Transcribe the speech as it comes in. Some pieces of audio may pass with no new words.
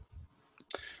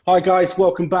Hi guys,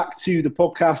 welcome back to the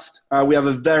podcast. We have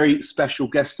a very special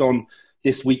guest on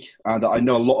this week that I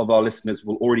know a lot of our listeners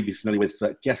will already be familiar with.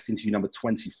 Guest interview number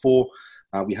 24.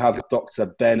 We have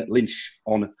Dr. Ben Lynch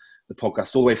on the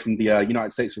podcast all the way from the United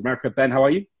States of America. Ben, how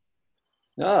are you?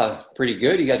 Pretty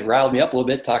good. You guys riled me up a little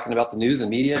bit talking about the news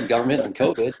and media and government and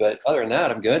COVID, but other than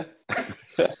that, I'm good.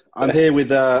 I'm here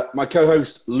with my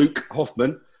co-host, Luke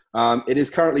Hoffman. It is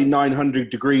currently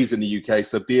 900 degrees in the UK,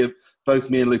 so both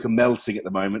me and Luke are melting at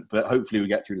the moment, but hopefully we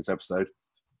get through this episode.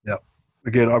 Yeah.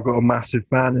 Again, I've got a massive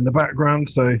fan in the background,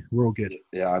 so we're all good.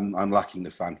 Yeah, I'm lacking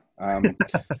the fan.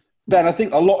 Ben, I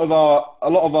think a lot of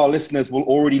our listeners will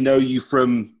already know you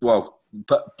from, but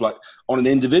like on an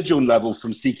individual level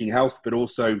from Seeking Health, but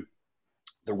also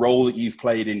the role that you've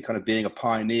played in kind of being a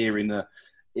pioneer in the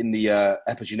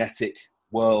epigenetic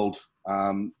world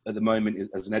at the moment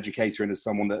as an educator and as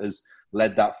someone that has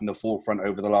led that from the forefront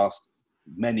over the last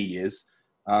many years.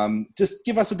 Just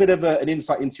give us a bit of an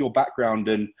insight into your background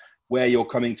and where you're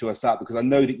coming to us at, because I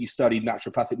know that you studied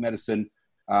naturopathic medicine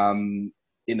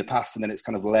in the past, and then it's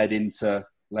kind of led into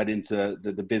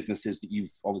the businesses that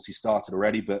you've obviously started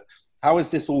already. But how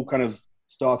has this all kind of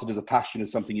started as a passion,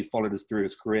 as something you followed us through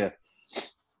as career?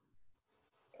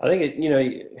 I think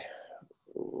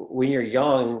when you're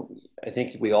young, I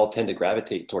think we all tend to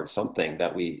gravitate towards something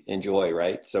that we enjoy,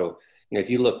 right? So, if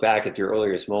you look back at your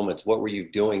earliest moments, what were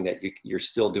you doing that you're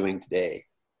still doing today?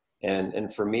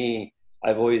 And for me,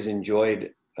 I've always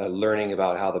enjoyed learning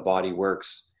about how the body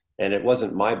works. And it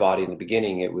wasn't my body in the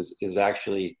beginning. It was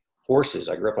actually horses.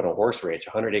 I grew up on a horse ranch,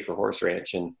 a 100-acre horse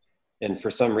ranch. And for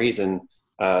some reason,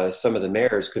 some of the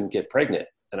mares couldn't get pregnant.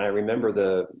 And I remember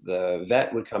the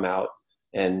vet would come out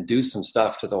and do some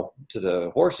stuff to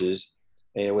the horses,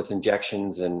 with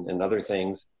injections and other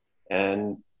things.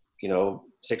 And,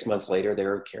 6 months later, they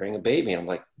were carrying a baby. And I'm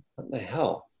like, what the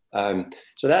hell?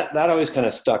 So that always kind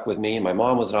of stuck with me. My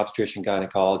mom was an obstetrician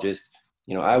gynecologist.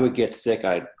 I would get sick.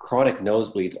 I had chronic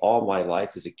nosebleeds all my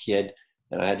life as a kid,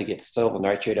 and I had to get silver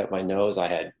nitrate up my nose. I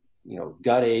had,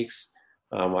 gut aches.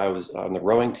 I was on the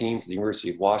rowing team for the University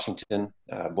of Washington,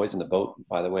 Boys in the Boat,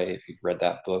 by the way, if you've read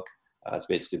that book. It's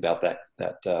basically about that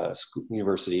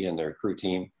university and their crew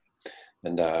team.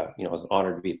 And, I was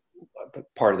honored to be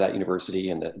part of that university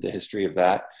and the history of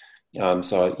that.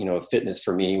 So, fitness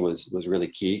for me was really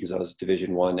key because I was a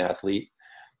Division I athlete.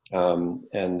 Then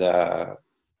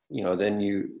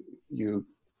you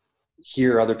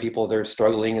hear other people, they're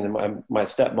struggling. And my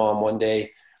stepmom one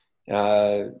day,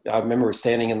 I remember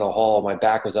standing in the hall, my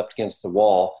back was up against the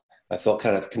wall. I felt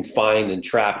kind of confined and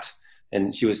trapped.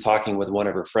 And she was talking with one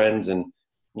of her friends, and,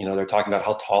 they're talking about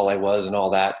how tall I was and all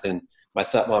that. And my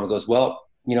stepmom goes, well,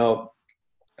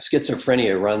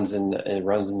 schizophrenia runs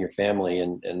in your family,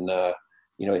 and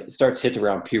it starts hit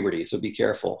around puberty. So be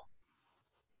careful.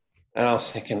 And I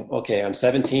was thinking, okay, I'm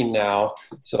 17 now,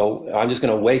 so I'm just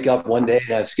going to wake up one day and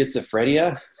have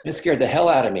schizophrenia. It scared the hell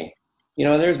out of me.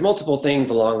 And there's multiple things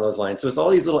along those lines. So it's all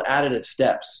these little additive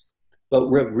steps. But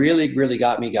what really, really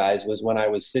got me, guys, was when I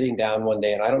was sitting down one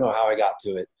day, and I don't know how I got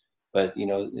to it, but,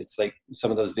 it's like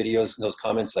some of those videos, those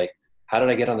comments, like, how did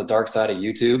I get on the dark side of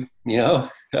YouTube?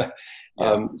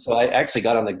 So I actually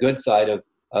got on the good side of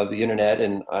the internet,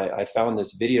 and I found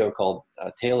this video called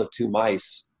Tale of Two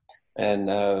Mice. And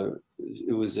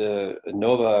it was a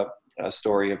Nova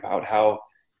story about how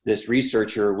this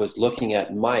researcher was looking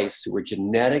at mice who were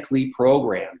genetically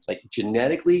programmed, like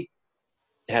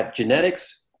have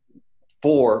genetics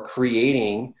for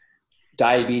creating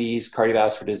diabetes,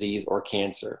 cardiovascular disease, or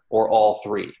cancer, or all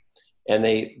three. And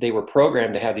they were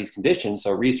programmed to have these conditions,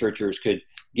 so researchers could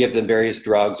give them various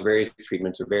drugs, various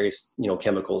treatments, or various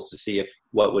chemicals to see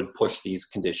what would push these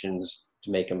conditions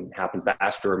to make them happen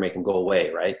faster or make them go away,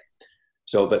 right?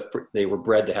 So, they were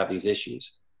bred to have these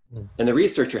issues. Mm. And the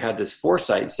researcher had this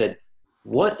foresight and said,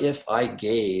 what if I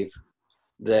gave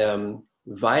them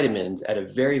vitamins at a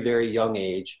very, very young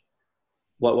age?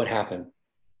 What would happen?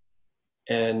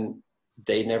 And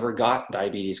they never got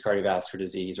diabetes, cardiovascular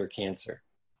disease, or cancer.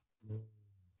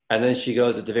 And then she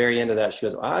goes, at the very end of that, she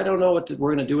goes, I don't know what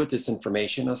we're going to do with this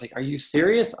information. I was like, are you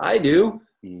serious? I do.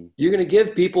 Mm. You're going to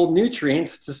give people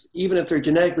nutrients, even if they're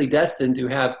genetically destined to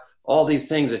have all these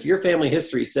things. If your family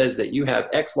history says that you have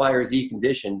X, Y, or Z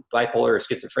condition, bipolar or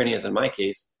schizophrenia is in my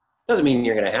case, doesn't mean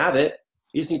you're going to have it.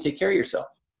 You just need to take care of yourself.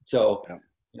 So,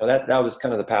 that was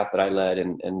kind of the path that I led.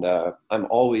 And I'm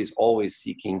always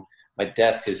seeking. My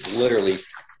desk is literally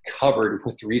covered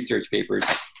with research papers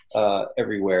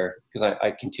everywhere because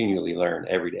I continually learn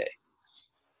every day.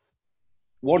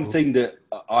 One thing that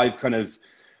I've kind of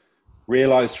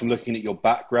realized from looking at your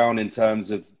background in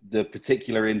terms of the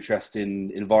particular interest in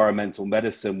environmental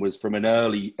medicine was from an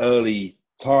early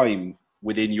time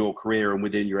within your career and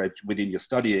within your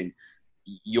studying,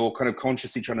 you're kind of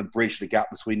consciously trying to bridge the gap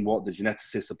between what the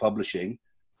geneticists are publishing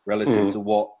relative to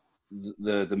what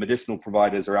the medicinal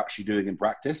providers are actually doing in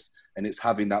practice. And it's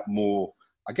having that more,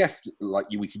 I guess, like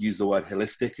we could use the word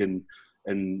holistic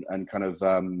and kind of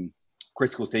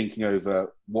critical thinking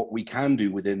over what we can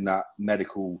do within that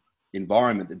medical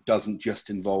environment that doesn't just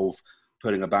involve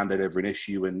putting a band-aid over an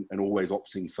issue and always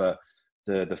opting for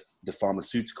the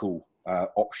pharmaceutical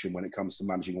option when it comes to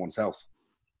managing one's health.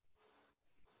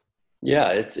 Yeah,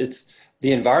 it's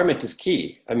the environment is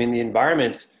key. I mean, the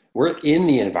environment, we're in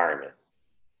the environment,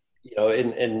 you know,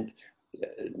 and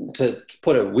to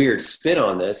put a weird spin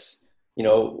on this, you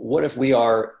know, what if we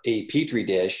are a petri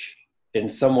dish in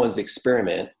someone's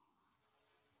experiment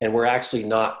and we're actually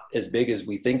not as big as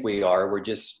we think we are? We're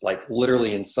just like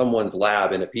literally in someone's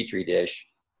lab in a petri dish.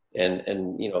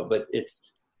 And you know, but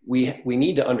it's, we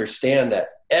need to understand that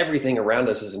everything around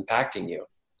us is impacting you.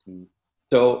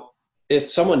 So if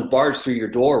someone barged through your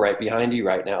door right behind you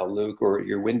right now, Luke, or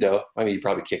your window, I mean, you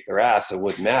probably kick their ass, so it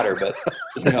wouldn't matter, but,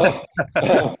 you know,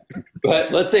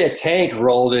 but let's say a tank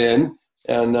rolled in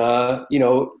and, you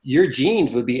know, your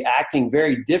genes would be acting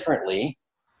very differently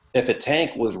if a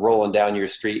tank was rolling down your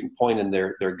street and pointing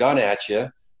their gun at you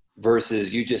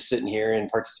versus you just sitting here and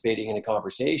participating in a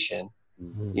conversation.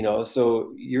 You know,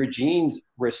 so your genes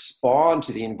respond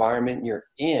to the environment you're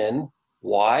in.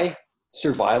 Why?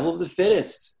 Survival of the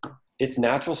fittest. It's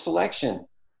natural selection.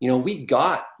 You know, we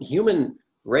got human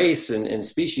race and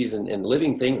species and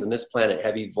living things on this planet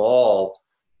have evolved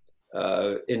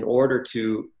in order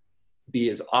to be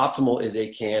as optimal as they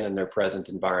can in their present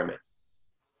environment.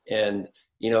 And,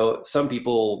 you know, some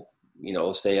people, you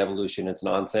know, say evolution, it's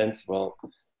nonsense. Well,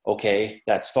 okay,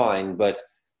 that's fine. But,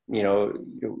 you know,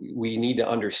 we need to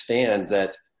understand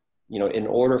that, you know, in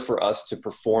order for us to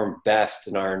perform best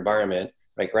in our environment,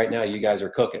 like right now, you guys are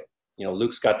cooking. You know,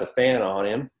 Luke's got the fan on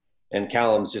him and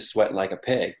Callum's just sweating like a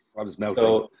pig.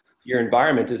 So your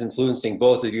environment is influencing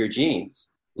both of your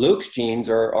genes. Luke's genes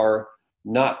are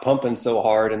not pumping so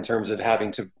hard in terms of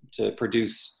having to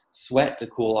produce sweat to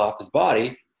cool off his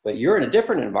body, but you're in a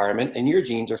different environment and your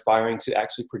genes are firing to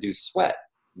actually produce sweat.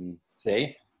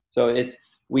 See? So it's,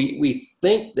 we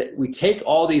think that we take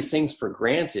all these things for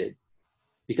granted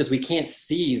because we can't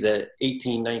see the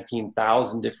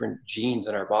 19,000 different genes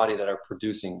in our body that are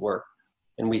producing work.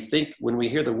 And we think when we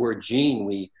hear the word gene,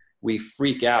 we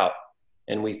freak out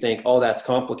and we think, oh, that's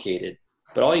complicated.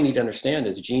 But all you need to understand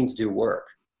is genes do work.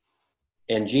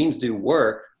 And genes do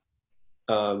work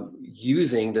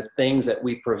using the things that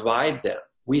we provide them.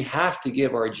 We have to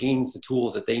give our genes the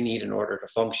tools that they need in order to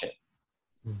function.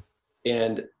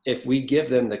 And if we give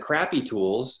them the crappy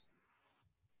tools,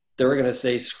 they're going to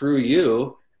say, screw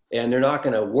you, and they're not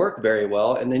going to work very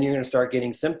well. And then you're going to start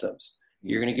getting symptoms.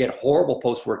 You're going to get horrible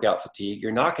post-workout fatigue.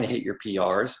 You're not going to hit your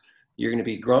PRs. You're going to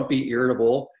be grumpy,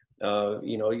 irritable.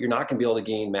 You know, you're not going to be able to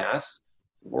gain mass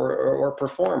or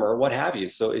perform or what have you.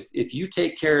 So if you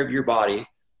take care of your body,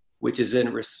 which is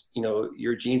in, you know,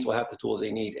 your genes will have the tools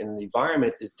they need, and the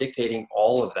environment is dictating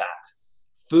all of that.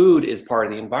 Food is part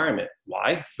of the environment.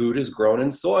 Why? Food is grown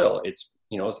in soil. It's,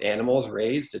 you know, it's animals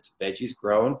raised, it's veggies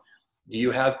grown. Do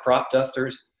you have crop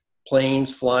dusters,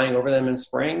 planes flying over them and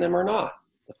spraying them or not?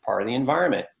 That's part of the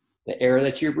environment. The air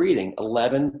that you're breathing,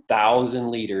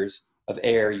 11,000 liters of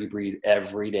air you breathe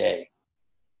every day.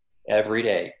 Every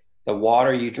day. The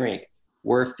water you drink,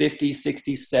 we're 50,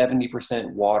 60,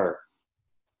 70% water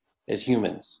as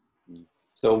humans.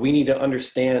 So we need to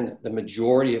understand the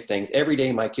majority of things. Every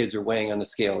day my kids are weighing on the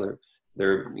scale.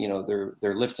 They're you know,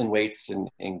 they're lifting weights and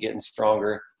getting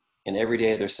stronger. And every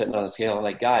day they're sitting on the scale. I'm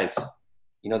like, guys,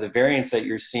 you know, the variance that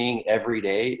you're seeing every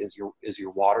day is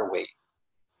your water weight.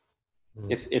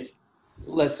 If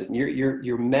listen,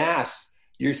 your mass,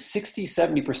 you're 60,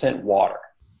 70% water.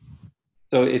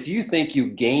 So if you think you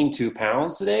gained 2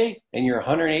 pounds today and you're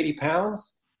 180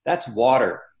 pounds, that's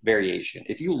water variation.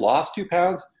 If you lost 2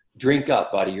 pounds, drink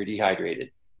up, buddy. You're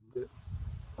dehydrated.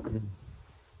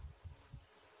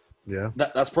 Yeah.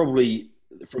 That's probably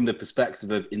from the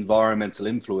perspective of environmental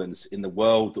influence in the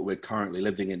world that we're currently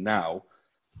living in now.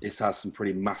 This has some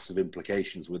pretty massive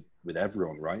implications with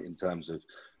everyone, right? In terms of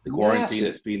the quarantine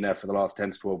that's been there for the last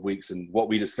 10 to 12 weeks and what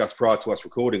we discussed prior to us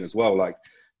recording as well. Like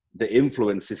the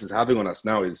influence this is having on us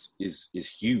now is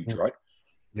huge, right?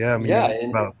 Yeah, I mean,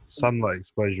 about sunlight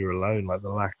exposure alone, like the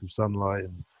lack of sunlight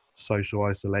and social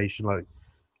isolation. Like,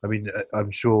 I mean, I'm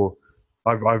sure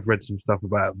I've read some stuff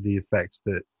about the effects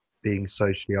that being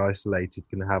socially isolated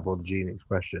can have on gene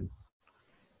expression.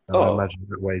 And I imagine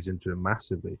that weighs into it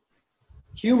massively.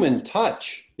 Human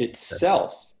touch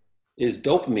itself is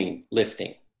dopamine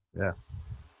lifting. Yeah.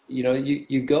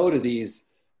 you go to these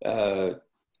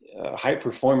high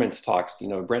performance talks,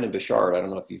 Brendan Bouchard, I don't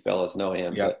know if you fellas know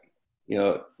him, Yeah.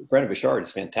 but Brendan Bouchard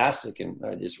is fantastic. And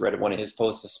I just read one of his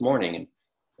posts this morning,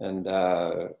 and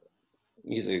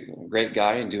he's a great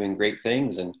guy and doing great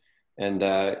things. And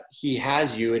he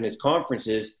has you in his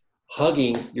conferences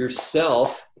hugging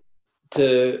yourself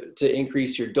to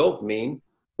increase your dopamine,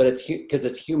 but it's because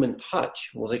it's human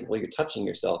touch. Well, it's like, well, you're touching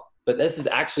yourself, but this is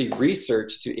actually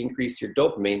research to increase your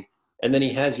dopamine. And then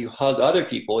he has you hug other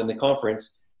people in the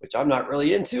conference, which I'm not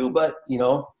really into, but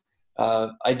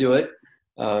I do it.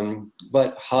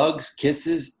 But hugs,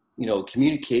 kisses,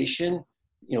 communication,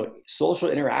 social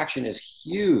interaction is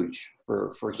huge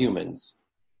for humans.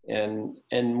 And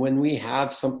when we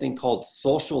have something called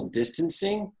social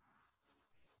distancing,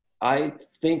 I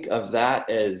think of that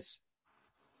as,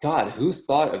 God, who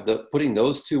thought of putting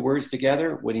those two words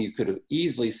together when you could have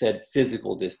easily said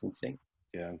physical distancing?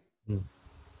 Yeah.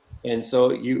 And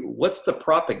so what's the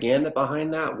propaganda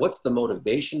behind that? What's the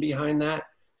motivation behind that?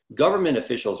 Government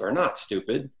officials are not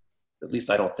stupid. At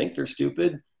least I don't think they're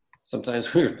stupid.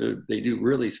 Sometimes they do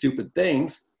really stupid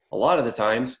things a lot of the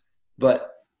times,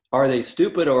 but are they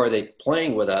stupid, or are they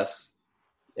playing with us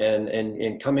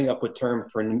and coming up with terms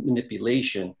for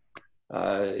manipulation?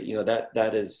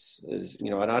 That is,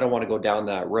 and I don't want to go down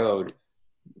that road,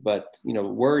 but,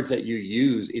 words that you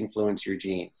use influence your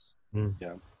genes.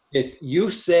 Yeah. If you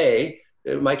say,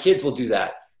 my kids will do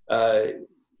that.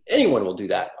 Anyone will do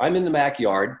that. I'm in the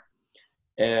backyard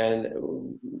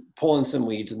and pulling some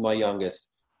weeds with my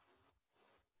youngest.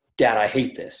 Dad, I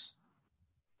hate this.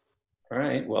 All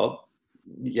right. Well,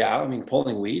 yeah,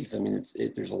 pulling weeds.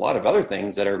 There's a lot of other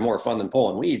things that are more fun than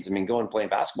pulling weeds. Going and playing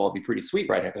basketball would be pretty sweet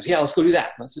right now. He goes, yeah, let's go do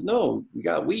that. And I said, no, we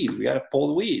got weeds. We got to pull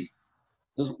the weeds.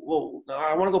 He goes, well,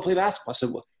 I want to go play basketball. I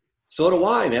said, well, so do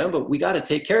I, man, but we got to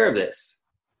take care of this.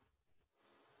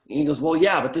 And he goes, well,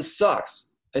 yeah, but this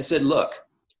sucks. I said, look,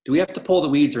 do we have to pull the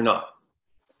weeds or not?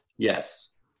 Yes.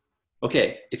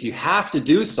 Okay. If you have to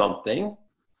do something,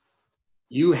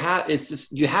 you have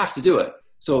to do it.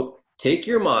 So take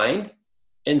your mind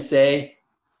and say,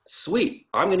 sweet,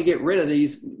 I'm going to get rid of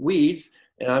these weeds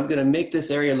and I'm going to make this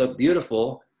area look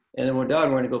beautiful. And then we're done.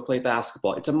 We're going to go play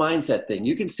basketball. It's a mindset thing.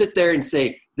 You can sit there and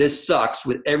say, this sucks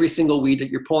with every single weed that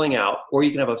you're pulling out, or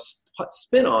you can have a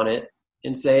spin on it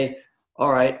and say,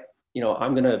 all right,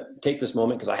 I'm going to take this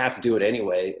moment because I have to do it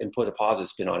anyway, and put a positive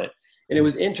spin on it. And it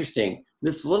was interesting.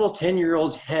 This little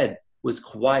 10-year-old's head was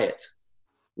quiet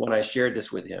when I shared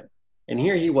this with him. And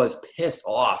here he was pissed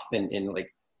off and like,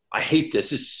 I hate this.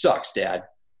 This sucks, Dad.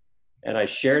 And I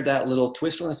shared that little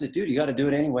twist with him. I said, dude, you got to do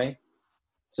it anyway.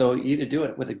 So you either do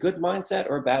it with a good mindset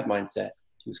or a bad mindset.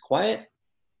 He was quiet,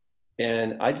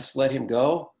 and I just let him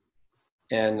go.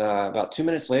 And about 2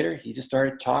 minutes later, he just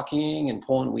started talking and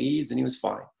pulling weeds, and he was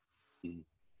fine.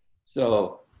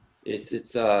 So it's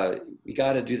we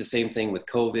got to do the same thing with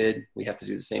COVID. We have to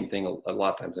do the same thing a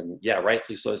lot of times.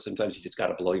 Rightfully so. Sometimes you just got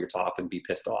to blow your top and be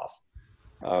pissed off.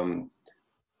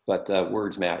 But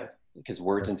words matter, because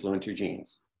words influence your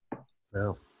genes.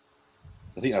 Yeah.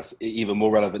 I think that's even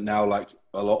more relevant now. Like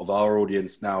a lot of our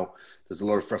audience now, there's a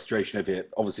lot of frustration over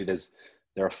it. Obviously,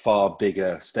 there are far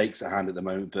bigger stakes at hand at the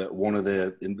moment, but one of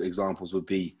the examples would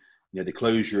be, the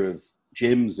closure of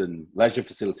gyms and leisure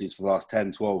facilities for the last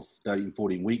 10, 12, 13,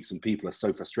 14 weeks, and people are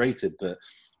so frustrated. But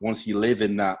once you live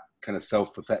in that kind of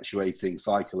self-perpetuating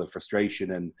cycle of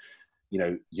frustration, and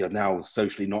you're now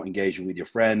socially not engaging with your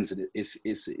friends, and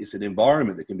it's an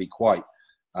environment that can be quite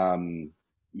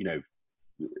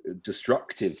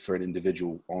destructive for an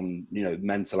individual on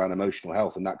mental and emotional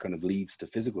health, and that kind of leads to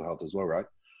physical health as well, right?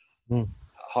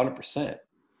 100%.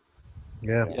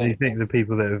 Yeah. And you think the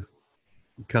people that have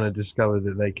kind of discovered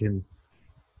that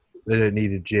they don't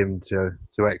need a gym to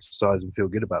exercise and feel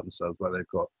good about themselves, like they've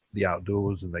got the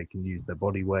outdoors and they can use their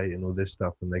body weight and all this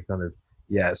stuff, and they kind of,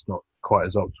 it's not quite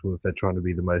as optimal if they're trying to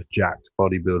be the most jacked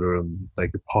bodybuilder they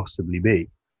could possibly be.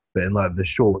 But in like the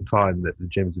short time that the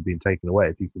gyms have been taken away,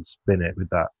 if you can spin it with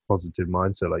that positive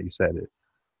mindset, like you said, it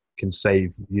can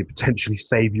potentially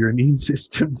save your immune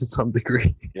system to some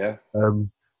degree. Yeah.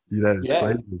 It's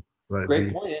crazy. Like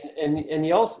great point. And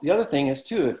the other thing is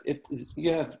too, if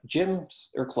you have gyms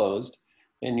are closed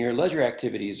and your leisure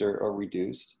activities are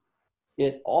reduced,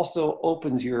 it also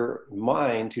opens your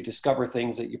mind to discover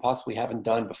things that you possibly haven't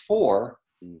done before,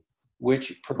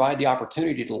 which provide the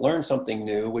opportunity to learn something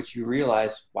new, which you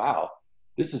realize, wow,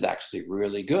 this is actually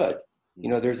really good.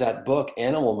 There's that book,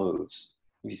 Animal Moves.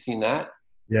 Have you seen that?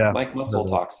 Yeah. Mike Mussel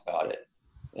talks about it.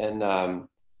 And,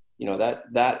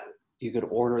 that you could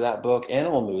order that book,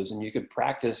 Animal Moves, and you could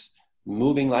practice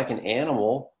moving like an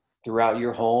animal throughout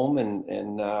your home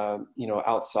and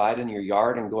outside in your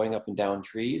yard and going up and down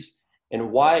trees.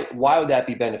 And why would that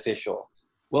be beneficial?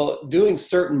 Well, doing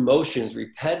certain motions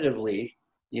repetitively,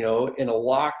 in a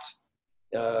locked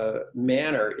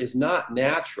manner is not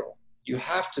natural. You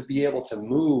have to be able to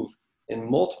move in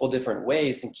multiple different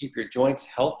ways and keep your joints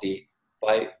healthy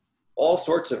by all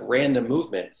sorts of random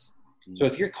movements. So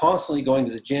if you're constantly going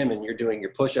to the gym and you're doing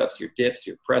your push-ups, your dips,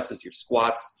 your presses, your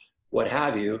squats, what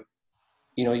have you,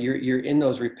 you're in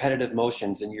those repetitive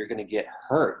motions and you're going to get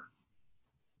hurt.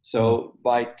 So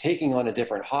by taking on a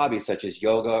different hobby, such as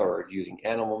yoga or using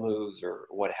animal moves or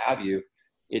what have you,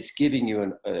 it's giving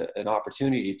you an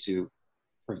opportunity to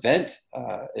prevent,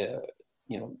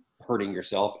 hurting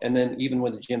yourself. And then even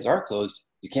when the gyms are closed,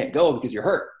 you can't go because you're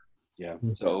hurt. Yeah.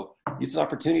 So it's an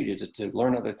opportunity to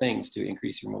learn other things to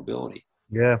increase your mobility.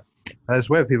 Yeah. And it's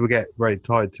where people get very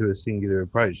tied to a singular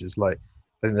approach. It's like,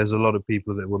 I think there's a lot of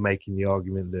people that were making the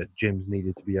argument that gyms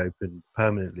needed to be open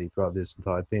permanently throughout this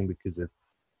entire thing because of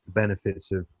the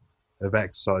benefits of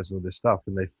exercise and all this stuff.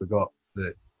 And they forgot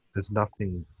that there's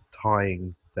nothing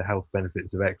tying the health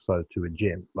benefits of exercise to a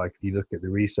gym. Like if you look at the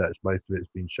research, most of it's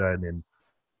been shown in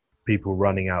people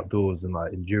running outdoors and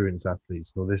like endurance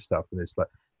athletes and all this stuff. And it's like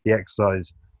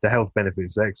the health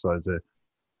benefits of exercise are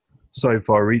so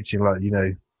far reaching, like,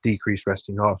 decreased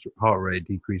resting heart rate,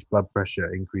 decreased blood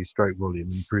pressure, increased stroke volume,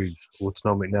 improves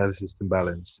autonomic nervous system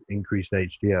balance, increased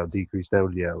HDL, decreased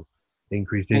LDL,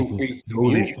 increased immune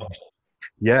function.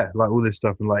 Yeah, like all this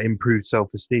stuff, and like improved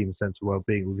self-esteem, sense of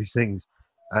well-being, all these things.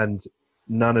 And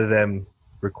none of them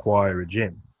require a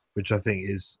gym, which I think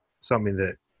is something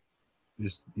that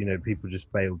just, people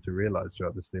just fail to realize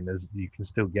throughout this thing. You can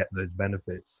still get those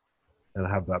benefits and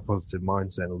have that positive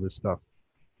mindset and all this stuff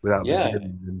without the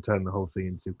gym, and turn the whole thing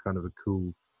into kind of a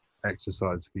cool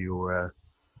exercise for your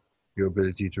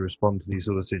ability to respond to these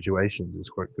sort of situations. It's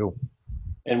quite cool.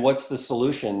 And what's the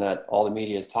solution that all the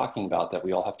media is talking about that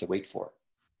we all have to wait for?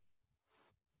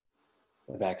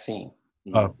 A vaccine.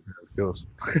 Oh, of course.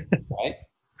 Right?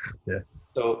 Yeah.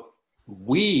 So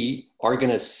we are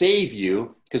going to save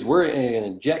you because we're going to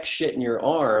inject shit in your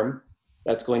arm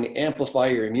that's going to amplify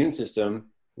your immune system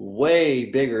way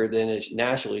bigger than it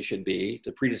naturally should be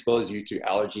to predispose you to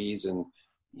allergies and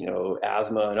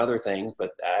asthma and other things.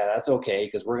 But that's okay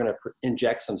because we're going to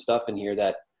inject some stuff in here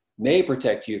that may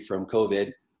protect you from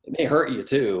COVID. It may hurt you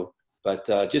too, but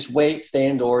just wait, stay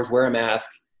indoors, wear a mask,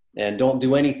 and don't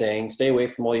do anything. Stay away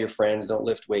from all your friends. Don't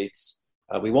lift weights.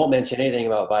 We won't mention anything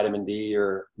about vitamin D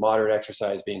or moderate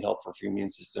exercise being helpful for your immune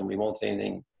system. We won't say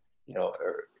anything,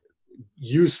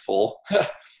 useful.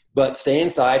 But stay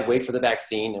inside, wait for the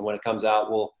vaccine, and when it comes out,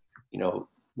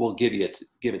 we'll give it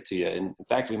to you. And in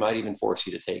fact, we might even force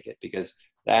you to take it because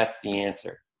that's the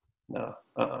answer. No.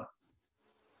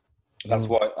 That's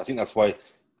why,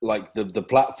 like the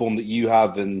platform that you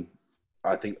have, and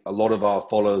I think a lot of our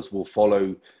followers will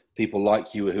follow people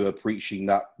like you who are preaching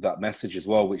that message as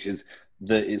well, which is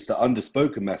it's the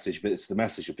underspoken message, but it's the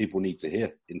message that people need to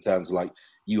hear in terms of like,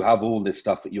 you have all this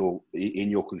stuff that you're in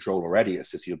your control already.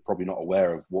 It's just, you're probably not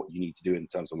aware of what you need to do in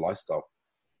terms of lifestyle.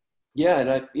 Yeah.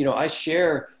 And I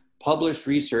share published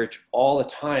research all the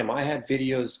time. I had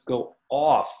videos go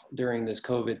off during this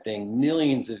COVID thing,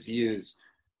 millions of views.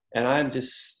 And I'm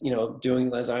just,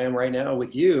 doing as I am right now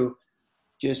with you,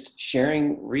 just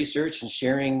sharing research and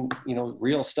sharing,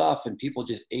 real stuff, and people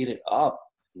just ate it up.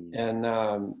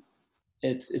 And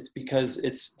it's because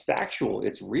it's factual,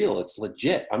 it's real, it's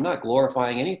legit. I'm not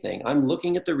glorifying anything. I'm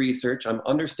looking at the research. I'm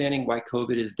understanding why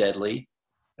COVID is deadly.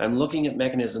 I'm looking at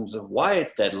mechanisms of why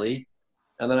it's deadly.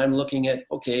 And then I'm looking at,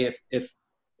 okay,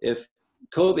 if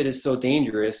COVID is so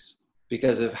dangerous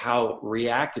because of how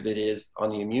reactive it is on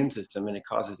the immune system and it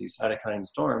causes these cytokine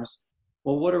storms,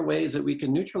 well, what are ways that we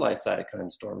can neutralize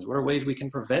cytokine storms? What are ways we can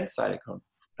prevent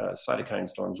cytokine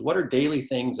storms? What are daily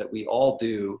things that we all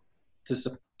do to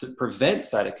prevent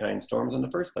cytokine storms in the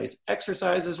first place?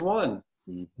 Exercise is one.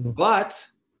 Mm-hmm. But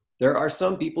there are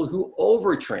some people who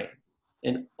overtrain,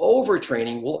 and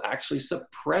overtraining will actually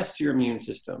suppress your immune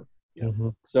system. Mm-hmm.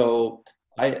 So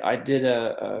I did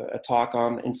a talk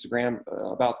on Instagram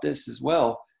about this as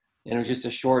well. And it was just a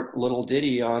short little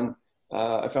ditty on,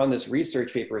 I found this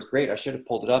research paper is great. I should have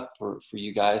pulled it up for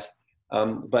you guys.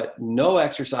 But no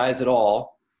exercise at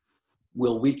all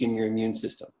will weaken your immune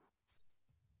system.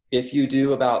 If you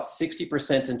do about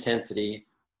 60% intensity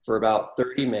for about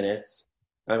 30 minutes,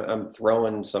 I'm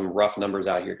throwing some rough numbers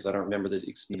out here because I don't remember the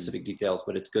specific details,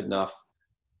 but it's good enough.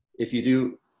 If you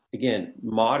do, again,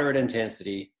 moderate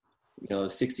intensity,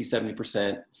 60,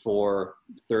 70% for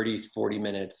 30, 40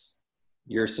 minutes,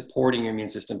 you're supporting your immune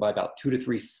system by about 2 to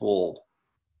 3 fold.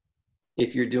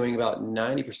 if you're doing about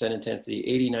 90% intensity,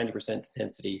 80-90%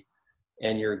 intensity,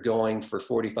 and you're going for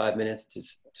 45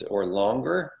 minutes or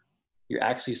longer, you're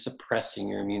actually suppressing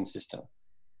your immune system.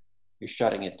 You're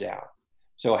shutting it down.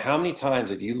 So how many times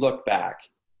have you looked back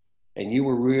and you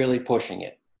were really pushing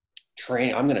it,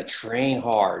 I'm going to train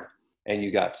hard, and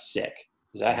you got sick?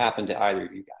 Does that happen to either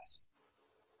of you guys?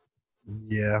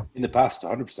 Yeah. In the past,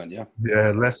 100%, yeah.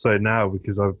 Yeah, less so now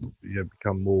because I've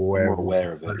become more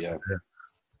aware of it, yeah.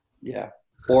 Yeah.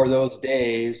 Or those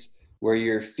days where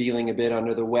you're feeling a bit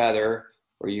under the weather,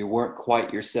 or you weren't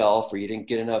quite yourself, or you didn't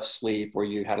get enough sleep, or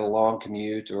you had a long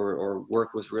commute, or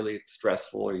work was really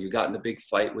stressful, or you got in a big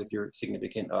fight with your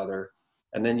significant other,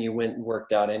 and then you went and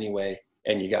worked out anyway,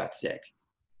 and you got sick.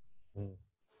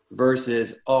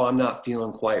 Versus, oh, I'm not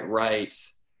feeling quite right.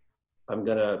 I'm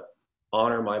going to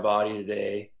honor my body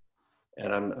today,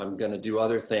 and I'm going to do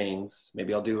other things.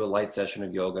 Maybe I'll do a light session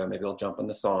of yoga. Maybe I'll jump in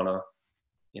the sauna.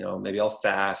 Maybe I'll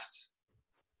fast,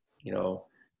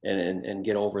 and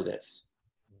get over this.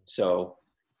 So,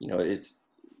 it's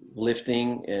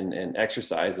lifting and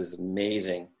exercise is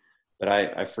amazing, but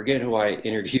I forget who I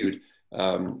interviewed.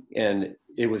 And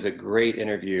it was a great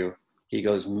interview. He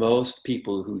goes, most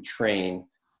people who train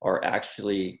are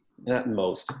actually not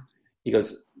most. He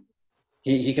goes,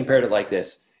 he compared it like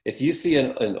this. If you see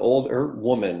an older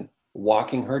woman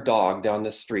walking her dog down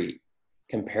the street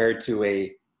compared to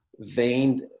a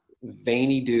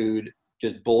veiny dude,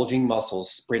 just bulging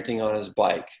muscles sprinting on his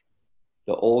bike,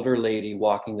 the older lady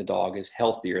walking the dog is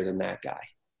healthier than that guy.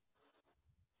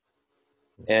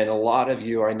 And a lot of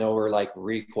you, I know, are like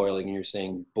recoiling and you're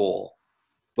saying bull.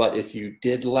 But if you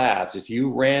did labs, if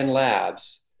you ran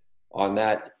labs on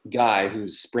that guy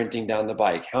who's sprinting down the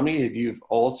bike, how many of you have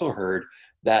also heard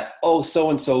that, oh,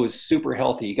 so-and-so is super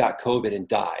healthy, he got COVID and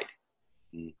died?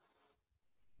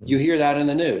 You hear that in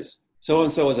the news.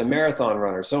 So-and-so is a marathon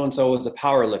runner. So-and-so is a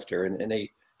power lifter, and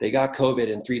they got COVID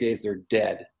in 3 days, they're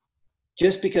dead.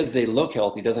 Just because they look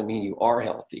healthy doesn't mean you are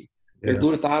healthy. Their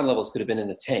glutathione levels could have been in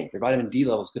the tank. Their vitamin D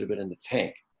levels could have been in the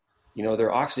tank.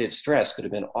 Their oxidative stress could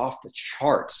have been off the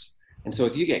charts. And so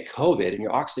if you get COVID and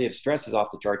your oxidative stress is off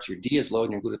the charts, your D is low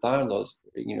and your glutathione lows,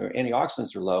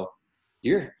 antioxidants are low,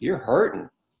 you're hurting.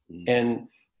 And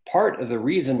part of the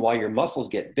reason why your muscles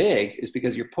get big is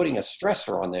because you're putting a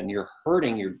stressor on them. You're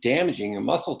hurting, you're damaging your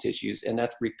muscle tissues, and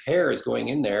that repair is going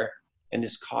in there and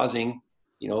is causing,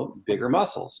 bigger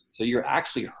muscles. So you're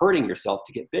actually hurting yourself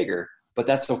to get bigger, but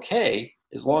that's okay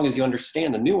as long as you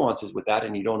understand the nuances with that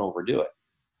and you don't overdo it.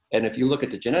 And if you look at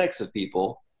the genetics of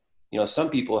people, some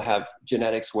people have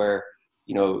genetics where,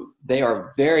 they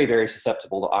are very, very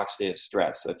susceptible to oxidative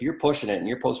stress. So if you're pushing it and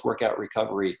your post-workout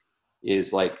recovery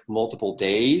is like multiple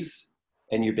days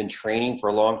and you've been training for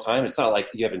a long time, it's not like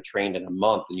you haven't trained in a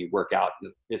month and you work out.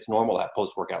 It's normal to have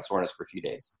post-workout soreness for a few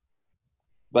days.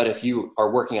 But if you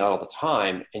are working out all the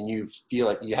time and you feel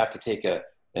like you have to take a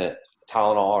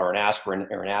Tylenol or an aspirin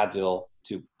or an Advil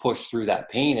to push through that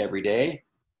pain every day,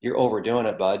 you're overdoing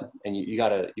it, bud. And you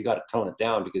gotta tone it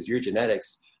down, because your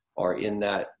genetics are in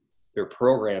that they're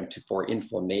programmed for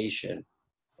inflammation,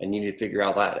 and you need to figure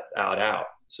out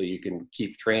so you can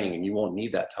keep training and you won't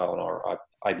need that Tylenol or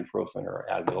ibuprofen or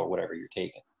Advil or whatever you're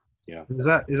taking. Yeah.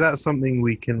 Is that something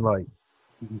we can like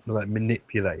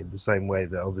manipulate in the same way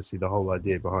that obviously the whole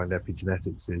idea behind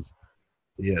epigenetics is,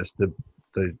 yes, the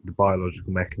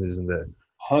biological mechanism that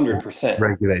 100%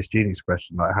 regulates gene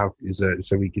expression? Like, how is it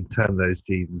so we can turn those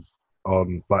genes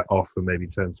on, like off, and maybe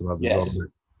turn some others on with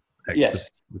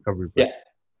extra recovery? Yes.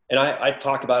 And I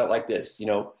talk about it like this,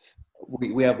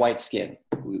 we have white skin.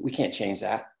 We can't change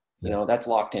that. That's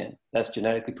locked in. That's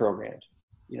genetically programmed.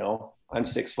 I'm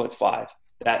 6'5".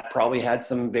 That probably had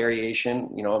some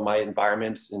variation, in my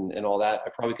environment and all that. I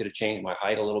probably could have changed my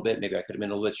height a little bit. Maybe I could have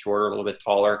been a little bit shorter, a little bit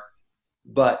taller.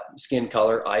 But skin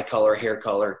color, eye color, hair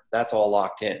color, that's all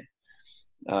locked in.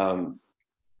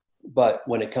 But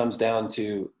when it comes down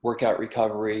to workout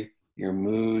recovery, your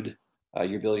mood,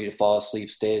 your ability to fall asleep,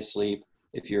 stay asleep,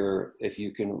 if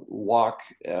you can walk,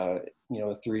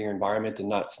 through your environment and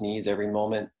not sneeze every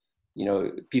moment,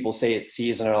 people say it's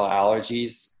seasonal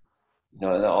allergies,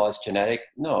 oh, it's genetic.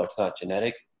 No, it's not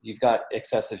genetic. You've got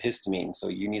excessive histamine. So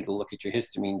you need to look at your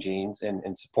histamine genes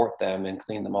and support them and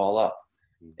clean them all up.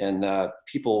 And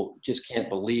people just can't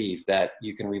believe that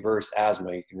you can reverse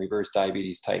asthma, you can reverse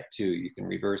diabetes type 2, you can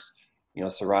reverse,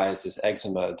 psoriasis,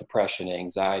 eczema, depression,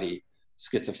 anxiety,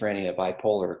 schizophrenia,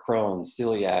 bipolar, Crohn's,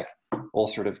 celiac,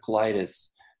 ulcerative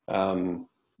colitis,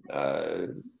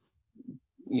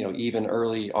 even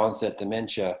early onset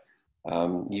dementia.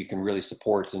 You can really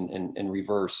support and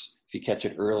reverse if you catch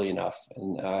it early enough.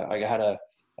 And I had a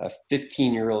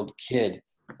 15-year-old kid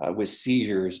with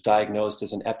seizures, diagnosed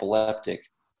as an epileptic,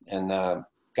 and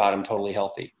got him totally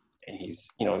healthy. And he's,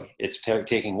 it's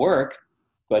taking work,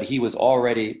 but he was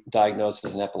already diagnosed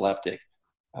as an epileptic.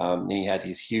 And he had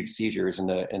these huge seizures, and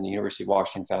the University of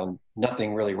Washington found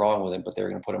nothing really wrong with him, but they were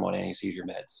going to put him on anti-seizure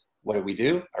meds. What did we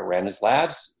do? I ran his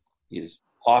labs. He's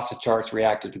off the charts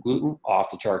reactive to gluten, off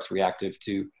the charts reactive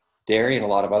to dairy and a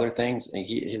lot of other things. And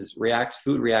his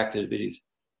food reactivities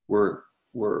were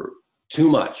too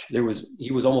much.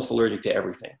 He was almost allergic to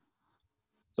everything.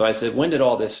 So I said, when did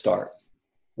all this start?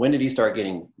 When did he start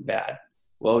getting bad?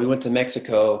 Well, we went to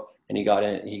Mexico, and he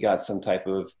got some type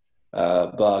of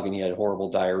bug, and he had horrible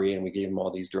diarrhea, and we gave him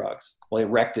all these drugs. Well, it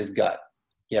wrecked his gut.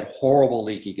 He had horrible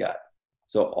leaky gut.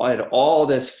 So I had all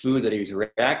this food that he was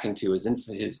reacting to.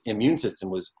 His immune system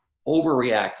was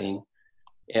overreacting,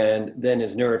 and then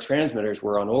his neurotransmitters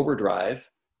were on overdrive,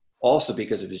 also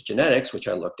because of his genetics, which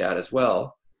I looked at as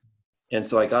well. And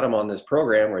so I got him on this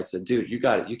program where I said, dude, you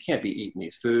can't be eating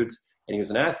these foods. And he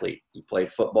was an athlete. He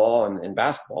played football and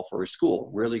basketball for his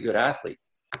school, really good athlete.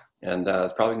 And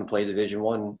was probably going to play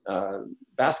Division I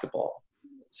basketball.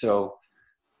 So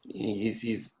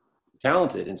he's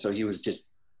talented. And so he was just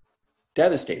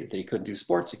devastated that he couldn't do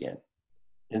sports again.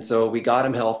 And so we got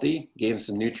him healthy, gave him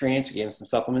some nutrients, we gave him some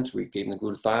supplements. We gave him the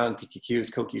glutathione,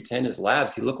 PQQs, CoQ10, his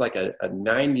labs. He looked like a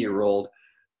 90-year-old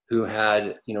who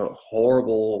had,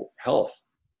 horrible health.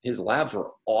 His labs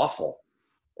were awful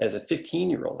as a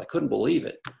 15-year-old. I couldn't believe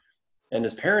it. And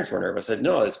his parents were nervous. I said,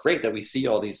 no, it's great that we see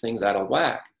all these things out of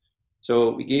whack.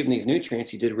 So we gave him these nutrients.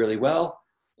 He did really well.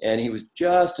 And he was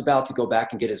just about to go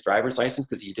back and get his driver's license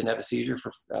because he didn't have a seizure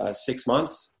for 6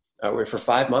 months. Or for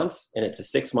 5 months, and it's a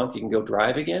 6 month, you can go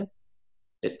drive again.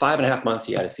 At 5.5 months,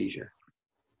 he had a seizure.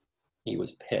 He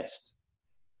was pissed.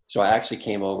 So I actually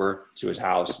came over to his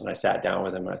house and I sat down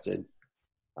with him. And I said,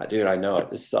 dude, I know it.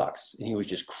 This sucks. And he was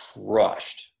just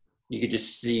crushed. You could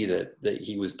just see that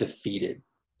he was defeated.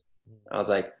 I was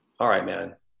like, all right,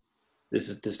 man,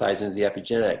 this ties into the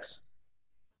epigenetics.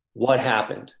 What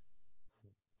happened?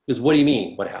 He goes, what do you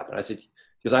mean? What happened? I said,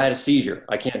 because I had a seizure.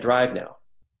 I can't drive now.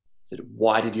 I said,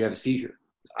 why did you have a seizure?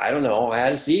 I don't know. I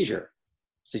had a seizure.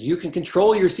 So you can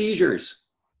control your seizures.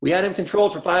 We had him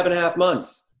controlled for 5.5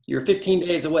 months. You're 15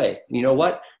 days away. And you know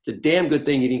what? It's a damn good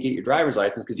thing you didn't get your driver's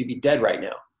license because you'd be dead right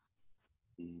now.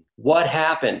 What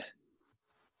happened?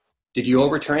 Did you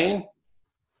overtrain?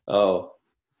 Oh,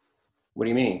 what do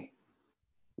you mean?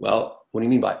 Well, what do you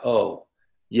mean by, oh?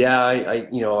 Yeah,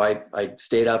 I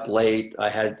stayed up late. I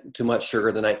had too much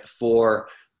sugar the night before.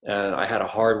 And I had a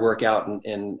hard workout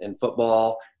in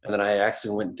football. And then I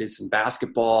actually went and did some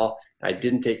basketball. I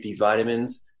didn't take these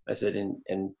vitamins. I said,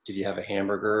 and did you have a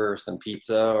hamburger or some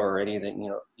pizza or anything?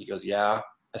 He goes, yeah.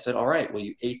 I said, all right, well,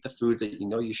 you ate the foods that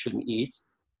you shouldn't eat,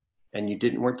 and you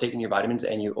weren't taking your vitamins,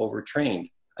 and you overtrained.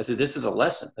 I said, this is a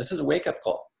lesson. This is a wake-up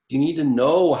call. You need to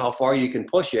know how far you can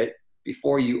push it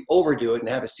before you overdo it and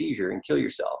have a seizure and kill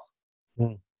yourself.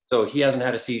 So he hasn't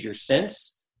had a seizure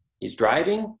since. He's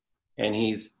driving. And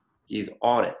he's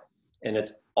on it. And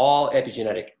it's all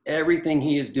epigenetic. Everything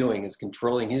he is doing is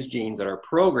controlling his genes that are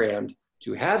programmed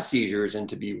to have seizures and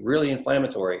to be really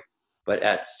inflammatory. But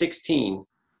at 16,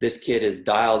 this kid is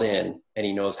dialed in and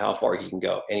he knows how far he can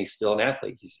go. And he's still an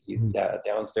athlete. He's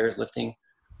downstairs lifting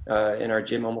in our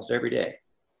gym almost every day.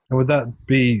 And would that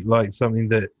be like something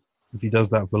that if he does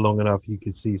that for long enough, you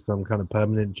could see some kind of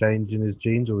permanent change in his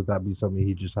genes? Or would that be something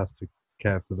he just has to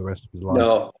care for the rest of his life?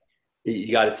 No.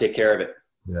 You got to take care of it.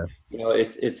 Yeah.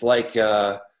 It's like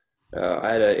I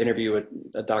had an interview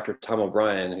with Dr. Tom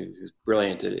O'Brien, who's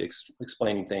brilliant at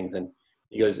explaining things. And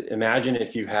he goes, imagine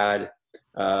if you had,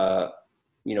 a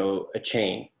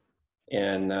chain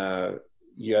and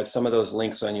you have some of those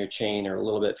links on your chain are a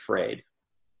little bit frayed,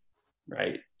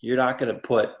 right? You're not going to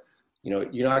put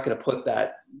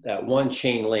that one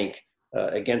chain link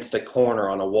against a corner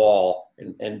on a wall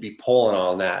and be pulling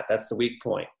on that. That's the weak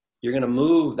point. You're going to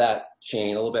move that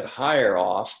chain a little bit higher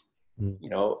off,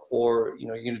 or,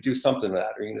 you're going to do something to that,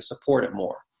 or you're going to support it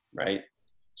more, right?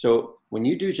 So when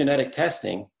you do genetic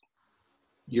testing,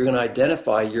 you're going to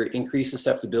identify your increased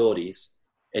susceptibilities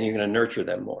and you're going to nurture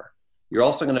them more. You're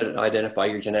also going to identify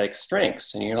your genetic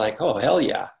strengths and you're like, oh, hell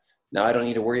yeah. Now I don't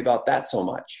need to worry about that so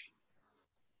much.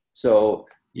 So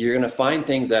you're going to find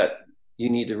things that you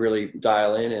need to really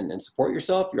dial in and support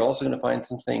yourself. You're also going to find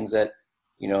some things that,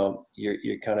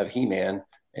 you're kind of He-Man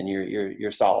and you're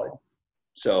solid.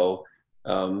 So,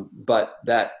 but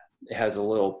that has a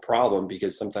little problem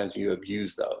because sometimes you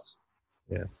abuse those.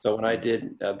 Yeah. So when I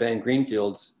did Ben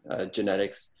Greenfield's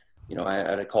genetics, I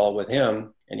had a call with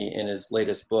him, and he, in his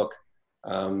latest book,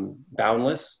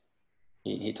 Boundless,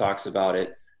 he talks about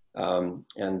it.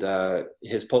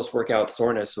 His post-workout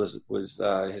soreness was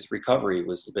his recovery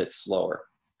was a bit slower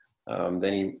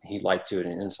than he'd like to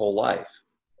in his whole life.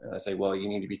 And I say, well, you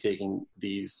need to be taking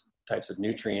these types of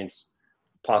nutrients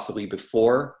possibly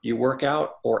before you work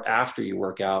out or after you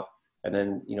work out, and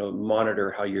then,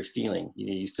 monitor how you're feeling.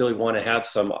 You still want to have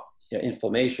some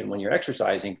inflammation when you're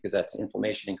exercising, because that's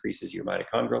inflammation increases your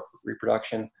mitochondrial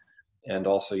reproduction and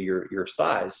also your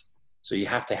size. So you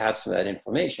have to have some of that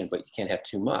inflammation, but you can't have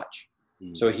too much.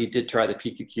 So he did try the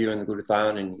PQQ and the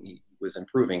glutathione, and he was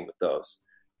improving with those.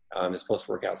 His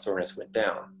post-workout soreness went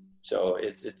down. So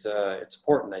it's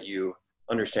important that you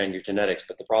understand your genetics,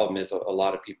 but the problem is a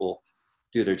lot of people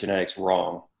do their genetics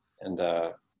wrong, and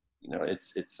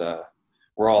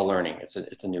we're all learning.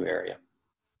 It's a new area.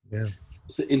 Yeah.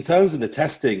 So in terms of the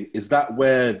testing, is that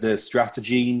where the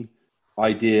strategy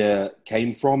idea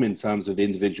came from, in terms of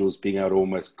individuals being able to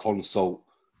almost consult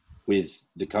with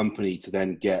the company to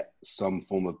then get some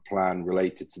form of plan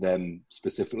related to them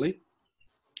specifically?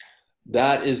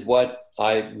 That is what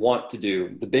I want to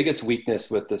do. The biggest weakness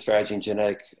with the strategy and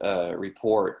genetic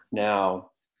report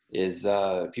now is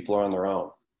people are on their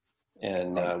own.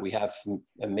 And we have some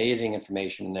amazing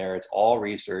information in there. It's all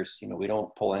research. We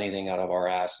don't pull anything out of our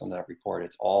ass on that report.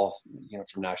 It's all,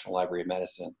 from National Library of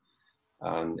Medicine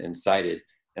and cited.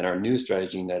 And our new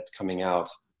strategy that's coming out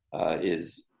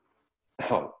it's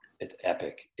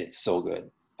epic. It's so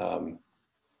good.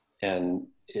 And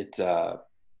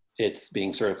it's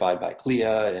being certified by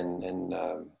CLIA and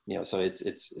so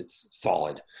it's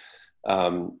solid.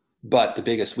 But the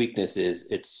biggest weakness is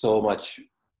it's so much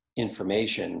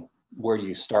information. Where do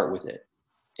you start with it,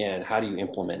 and how do you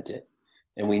implement it?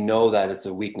 And we know that it's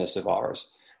a weakness of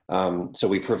ours. So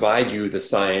we provide you the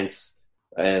science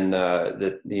and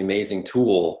the amazing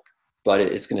tool, but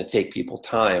it's going to take people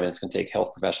time, and it's going to take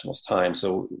health professionals time.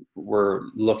 So we're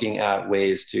looking at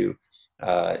ways to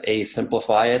A,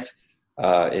 simplify it,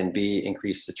 and B,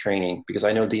 increase the training, because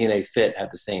I know DNA Fit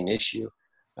had the same issue.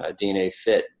 DNA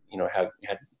Fit, had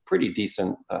pretty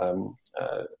decent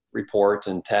reports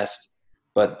and tests,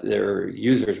 but their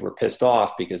users were pissed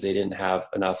off because they didn't have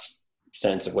enough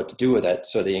sense of what to do with it.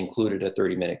 So they included a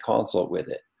 30-minute consult with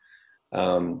it.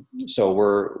 So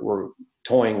we're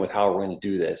toying with how we're going to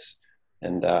do this.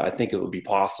 And I think it would be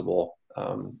possible.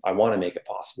 I want to make it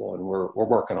possible, and we're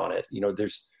working on it.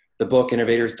 There's the book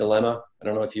Innovator's Dilemma. I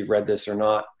don't know if you've read this or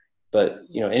not, but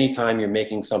anytime you're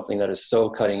making something that is so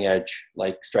cutting edge,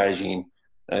 like Strategene,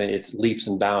 it's leaps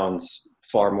and bounds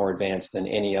far more advanced than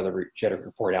any other genetic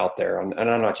report out there. And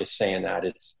I'm not just saying that,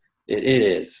 it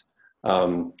is.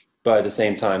 But at the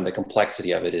same time, the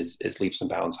complexity of it is leaps and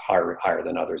bounds higher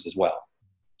than others as well.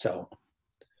 So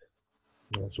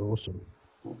that's awesome.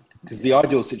 Because the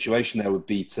ideal situation there would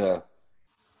be to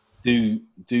do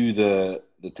the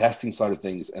testing side of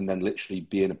things, and then literally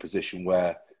be in a position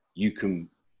where you can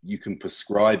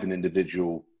prescribe an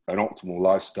individual an optimal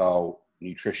lifestyle,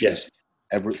 nutrition, yes.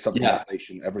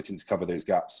 Supplementation, everything to cover those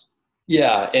gaps.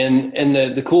 Yeah, and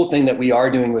the cool thing that we are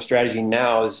doing with Strategy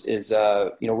now is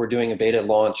we're doing a beta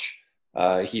launch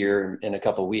here in a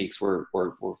couple of weeks. We're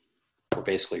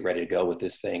basically ready to go with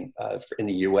this thing in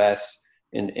the U.S.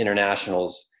 In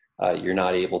internationals. You're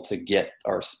not able to get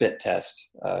our spit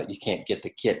test. You can't get the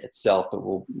kit itself, but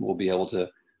we'll be able to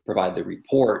provide the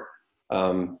report.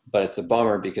 But it's a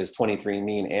bummer because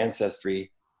 23andMe and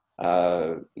Ancestry,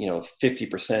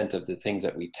 50% of the things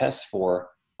that we test for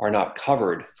are not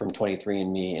covered from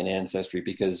 23andMe and Ancestry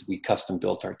because we custom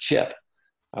built our chip.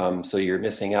 So you're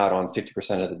missing out on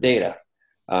 50% of the data.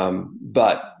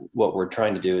 But what we're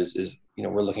trying to do is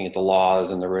we're looking at the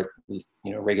laws and the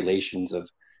regulations of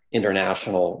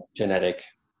international genetic,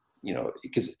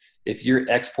 because if you're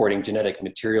exporting genetic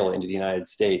material into the United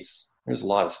States, there's a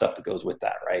lot of stuff that goes with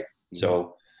that, right? Mm-hmm.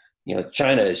 So,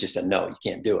 China is just a no, you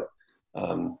can't do it.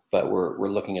 But we're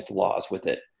looking at the laws with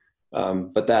it.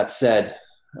 But that said,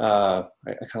 I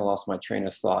kind of lost my train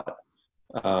of thought.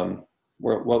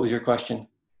 What was your question?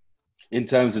 In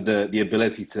terms of the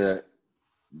ability to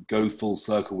go full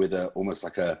circle with almost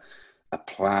like a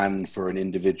plan for an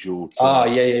individual.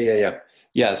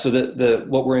 Yeah. So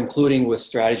what we're including with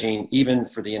Strategy, even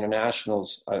for the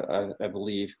internationals, I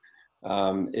believe,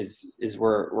 is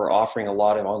we're offering a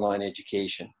lot of online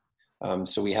education.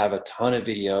 So we have a ton of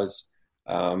videos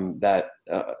that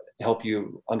help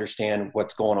you understand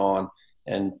what's going on.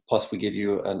 And plus we give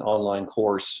you an online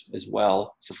course as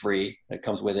well for free that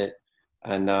comes with it.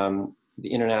 And the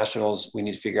internationals, we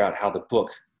need to figure out how the book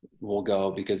will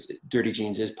go because Dirty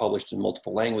Genes is published in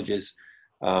multiple languages.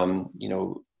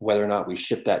 Whether or not we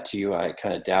ship that to you, I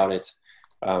kind of doubt it.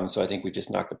 So I think we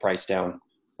just knocked the price down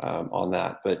on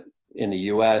that. But in the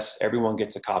US, everyone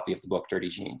gets a copy of the book, Dirty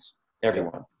Genes,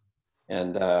 everyone.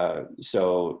 And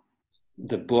so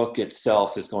the book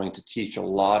itself is going to teach a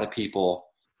lot of people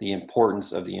the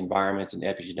importance of the environment and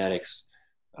epigenetics.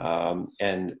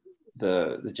 And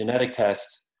the genetic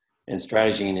test and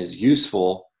Stratagene is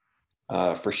useful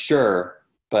for sure.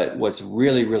 But what's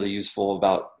really, really useful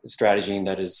about Stratagene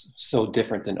that is so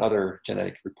different than other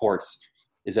genetic reports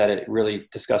is that it really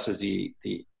discusses the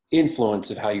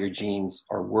influence of how your genes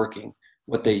are working,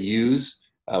 what they use,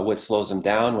 what slows them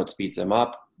down, what speeds them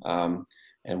up, and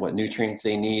what nutrients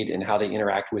they need, and how they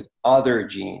interact with other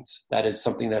genes. That is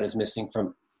something that is missing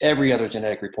from every other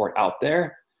genetic report out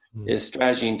there. Is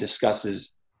Stratagene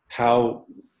discusses how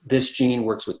this gene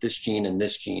works with this gene and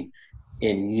this gene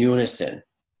in unison.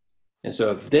 And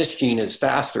so if this gene is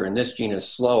faster and this gene is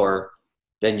slower,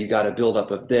 then you got a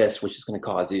buildup of this, which is going to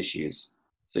cause issues.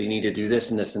 So you need to do this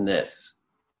and this and this.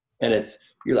 And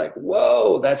you're like,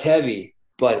 whoa, that's heavy.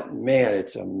 But man,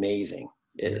 it's amazing.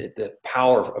 The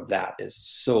power of that is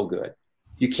so good.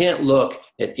 You can't look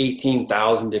at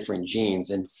 18,000 different genes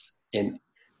and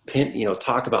pin,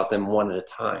 talk about them one at a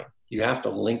time. You have to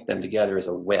link them together as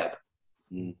a web.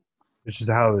 Which is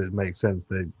how it makes sense.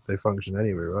 They function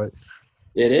anyway, right?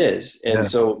 It is. And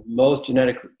so most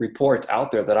genetic reports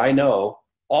out there that I know,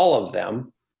 all of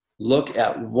them look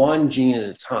at one gene at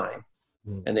a time.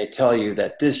 And they tell you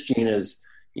that this gene is,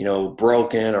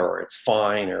 broken or it's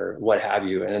fine or what have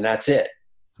you. And that's it.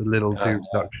 It's a little too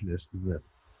reductionist, isn't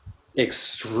it?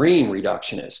 Extreme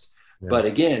reductionist. Yeah. But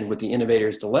again, with the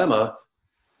innovator's dilemma,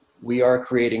 we are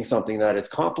creating something that is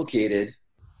complicated,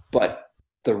 but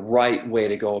the right way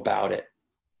to go about it.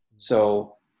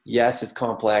 So yes, it's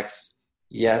complex.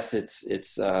 Yes,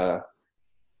 it's a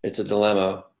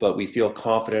dilemma, but we feel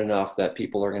confident enough that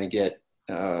people are going to get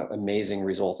amazing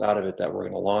results out of it that we're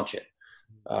going to launch it.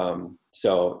 And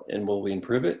will we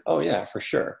improve it? Oh yeah, for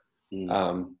sure.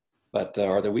 But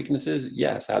are there weaknesses?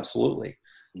 Yes, absolutely.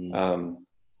 But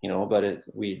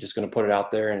we're just going to put it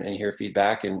out there and hear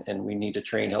feedback, and we need to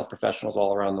train health professionals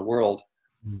all around the world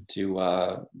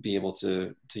to be able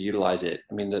to utilize it.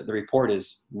 I mean, the report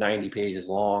is 90 pages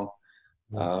long.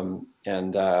 I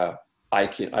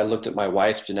looked at my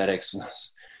wife's genetics,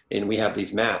 and we have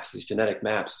these maps, these genetic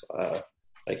maps.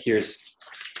 Like here's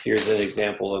an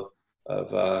example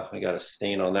of I got a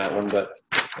stain on that one, but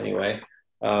anyway.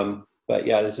 But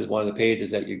yeah, this is one of the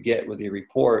pages that you get with your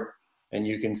report, and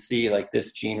you can see like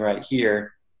this gene right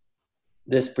here,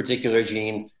 this particular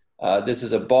gene. This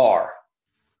is a bar.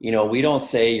 We don't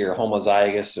say you're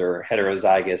homozygous or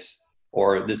heterozygous,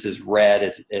 or this is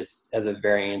red as a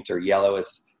variant, or yellow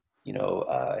as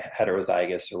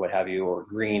heterozygous or what have you, or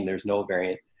green, there's no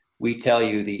variant. We tell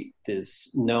you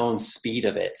this known speed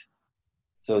of it.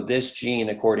 So this gene,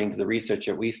 according to the research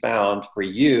that we found for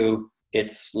you,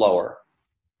 it's slower.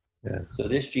 Yeah. So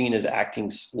this gene is acting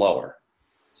slower.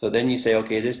 So then you say,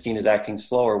 okay, this gene is acting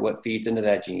slower. What feeds into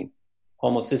that gene?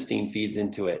 Homocysteine feeds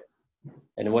into it.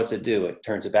 And what's it do? It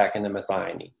turns it back into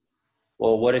methionine.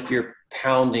 Well, what if you're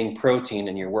pounding protein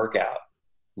in your workout?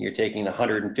 You're taking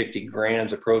 150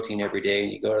 grams of protein every day,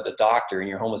 and you go to the doctor and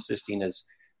your homocysteine is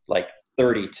like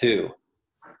 32.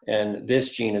 And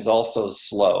this gene is also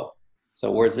slow. So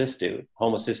what does this do?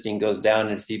 Homocysteine goes down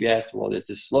into CBS. Well, this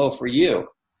is slow for you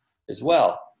as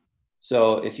well.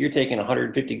 So if you're taking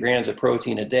 150 grams of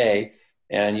protein a day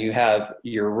and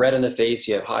you're red in the face,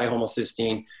 you have high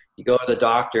homocysteine, you go to the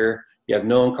doctor, you have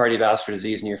known cardiovascular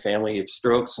disease in your family, you have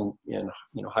strokes and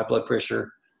high blood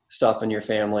pressure stuff in your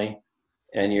family,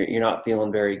 and you're not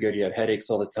feeling very good, you have headaches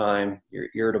all the time, you're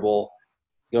irritable,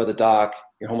 you go to the doc,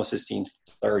 your homocysteine's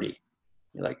 30.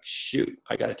 You're like, shoot,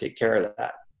 I got to take care of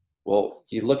that. Well,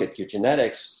 you look at your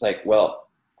genetics, it's like, well,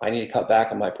 I need to cut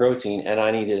back on my protein, and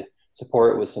I need to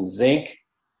support it with some zinc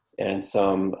and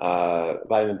some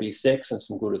vitamin B6 and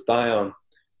some glutathione,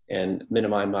 and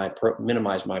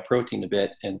minimize my protein a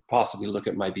bit, and possibly look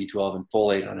at my B12 and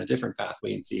folate on a different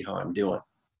pathway and see how I'm doing.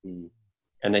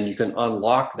 And then you can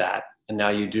unlock that. And now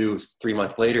you do 3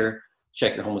 months later,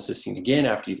 check your homocysteine again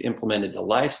after you've implemented the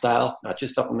lifestyle, not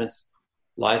just supplements,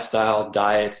 lifestyle,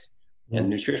 diets, and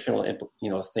nutritional,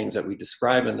 things that we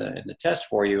describe in the test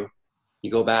for you.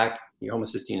 You go back, your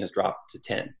homocysteine has dropped to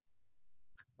 10.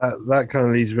 That kind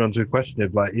of leads me on to a question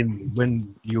of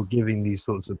when you're giving these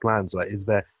sorts of plans, is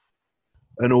there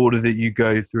an order that you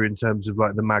go through in terms of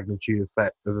the magnitude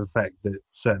effect that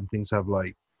certain things have,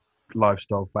 like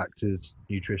lifestyle factors,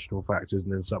 nutritional factors,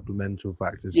 and then supplemental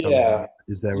factors? Yeah.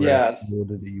 Is there an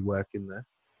order that you work in there?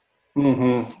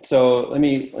 So let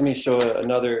me show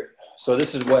another. So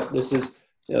this is.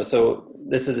 So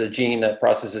this is a gene that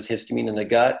processes histamine in the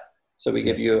gut. So we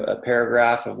give you a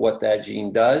paragraph of what that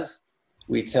gene does.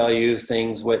 We tell you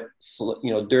things what,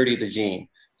 dirty the gene.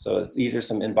 So these are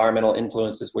some environmental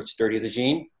influences which dirty the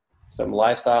gene, some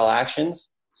lifestyle actions,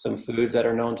 some foods that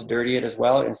are known to dirty it as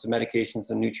well, and some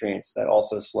medications and nutrients that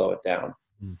also slow it down.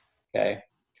 Okay.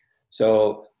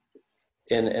 So,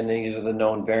 and these are the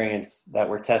known variants that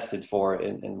were tested for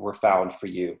and were found for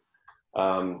you.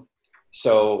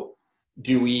 So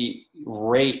do we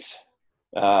rate,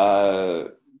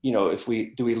 if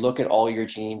we look at all your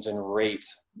genes and rate,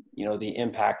 the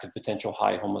impact of potential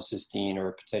high homocysteine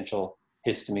or potential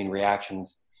histamine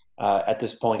reactions? At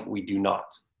this point, we do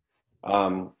not.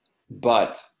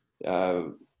 But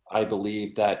I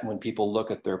believe that when people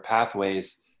look at their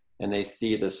pathways and they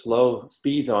see the slow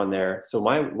speeds on there, so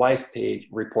my wife's page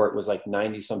report was like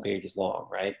 90 some pages long,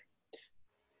 right?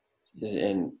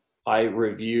 And I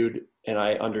reviewed and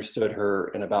I understood her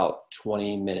in about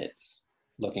 20 minutes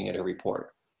looking at her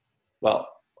report. Well,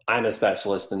 I'm a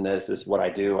specialist in this. This is what I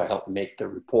do. I help make the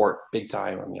report big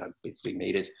time. I mean, I basically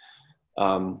made it.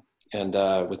 And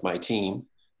with my team,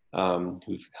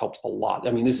 who've helped a lot.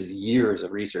 I mean, this is years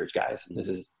of research, guys. This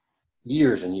is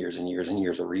years and years and years and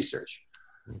years of research.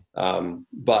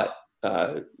 But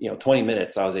 20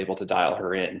 minutes, I was able to dial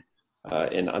her in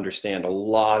and understand a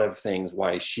lot of things,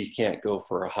 why she can't go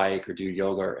for a hike or do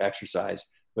yoga or exercise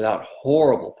without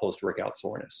horrible post-workout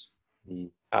soreness.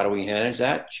 How do we manage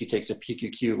that? She takes a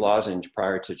PQQ lozenge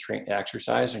prior to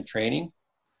exercise and training.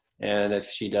 And if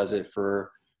she does it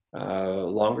for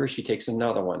longer, she takes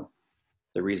another one.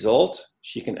 The result,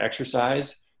 she can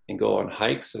exercise and go on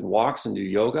hikes and walks and do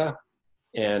yoga,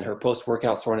 and her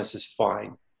post-workout soreness is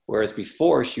fine. Whereas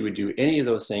before, she would do any of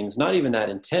those things, not even that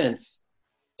intense,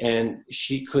 and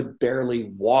she could barely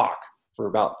walk for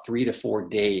about 3 to 4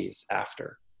 days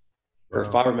after. Her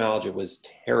fibromyalgia was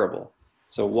terrible.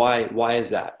 So why is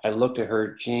that? I looked at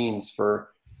her genes for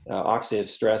oxidative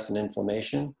stress and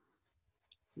inflammation.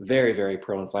 Very, very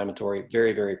pro-inflammatory,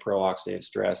 very, very pro-oxidative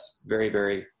stress, very,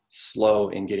 very slow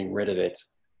in getting rid of it.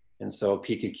 And so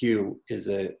PQQ is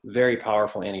a very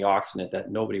powerful antioxidant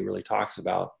that nobody really talks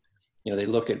about. They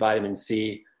look at vitamin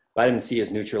C. Vitamin C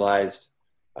is neutralized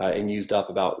and used up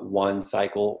about 1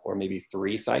 cycle or maybe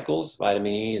 3 cycles.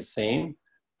 Vitamin E is same.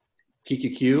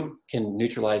 PQQ can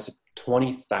neutralize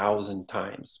 20,000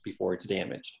 times before it's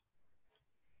damaged.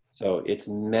 So it's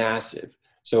massive.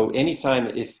 So anytime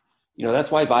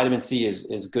that's why vitamin C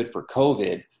is good for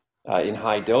COVID in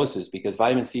high doses, because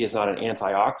vitamin C is not an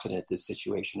antioxidant in this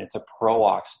situation. It's a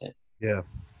pro-oxidant. Yeah.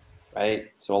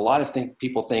 Right. So a lot of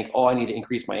people think, I need to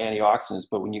increase my antioxidants.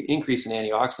 But when you increase an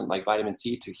antioxidant like vitamin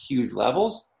C to huge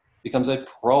levels, it becomes a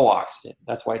pro-oxidant.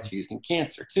 That's why it's used in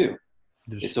cancer too.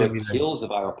 So it kills the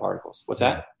viral particles. What's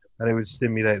that? And it would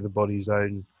stimulate the body's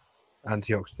own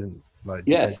antioxidant.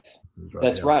 Yes,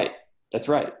 that's right. That's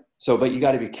right. So, but you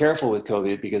got to be careful with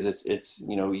COVID because it's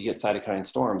you get cytokine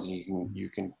storms and you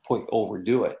can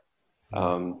overdo it.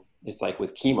 It's like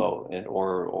with chemo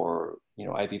or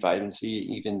IV vitamin C,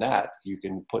 even that you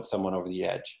can put someone over the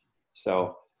edge.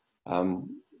 So,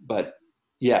 but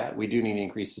yeah, we do need to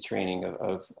increase the training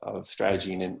of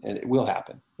strategy and it will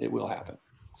happen. It will happen.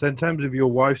 So in terms of your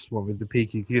wife's one with the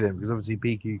PQQ then, because obviously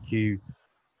PQQ,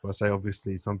 I say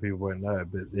obviously some people won't know it,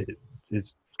 but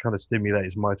it's kind of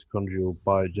stimulates mitochondrial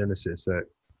biogenesis. So it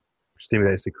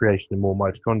stimulates the creation of more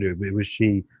mitochondria. But did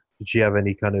she have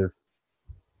any kind of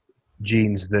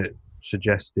genes that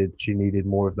suggested she needed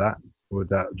more of that? Or would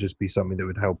that just be something that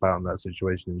would help out in that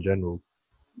situation in general?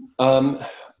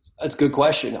 That's a good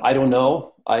question. I don't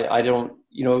know. I don't,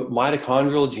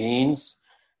 mitochondrial genes,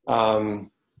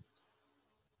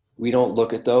 we don't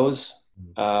look at those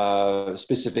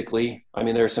specifically. I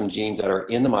mean, there are some genes that are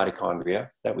in the mitochondria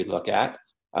that we look at,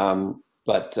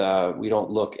 but we don't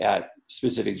look at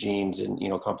specific genes in,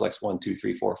 complex 1, 2,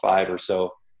 3, 4, 5 or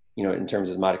so, in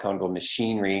terms of mitochondrial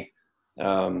machinery.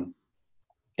 And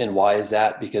why is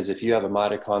that? Because if you have a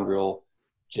mitochondrial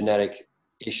genetic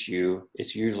issue,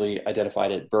 it's usually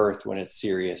identified at birth when it's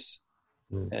serious.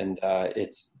 And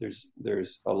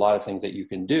there's a lot of things that you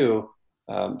can do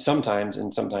sometimes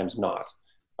and sometimes not.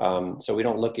 So we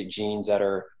don't look at genes that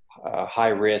are high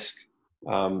risk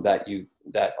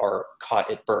that are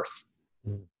caught at birth,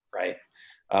 right?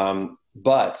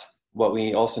 But what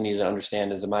we also need to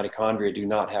understand is the mitochondria do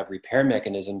not have repair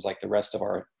mechanisms like the rest of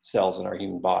our cells in our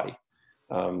human body.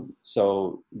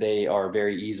 So they are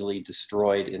very easily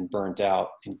destroyed and burnt out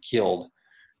and killed,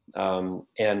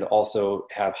 and also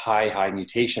have high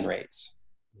mutation rates.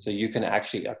 So you can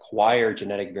actually acquire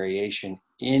genetic variation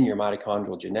in your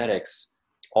mitochondrial genetics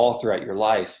all throughout your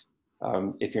life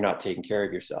if you're not taking care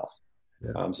of yourself.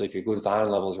 Yeah. So if your glutathione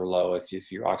levels are low,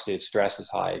 if your oxidative stress is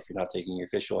high, if you're not taking your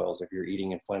fish oils, if you're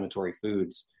eating inflammatory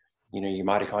foods, your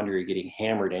mitochondria are getting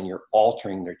hammered, and you're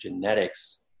altering their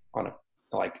genetics on a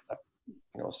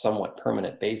somewhat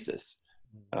permanent basis.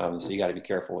 So you got to be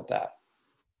careful with that.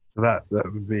 So that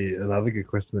would be another good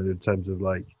question in terms of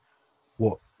like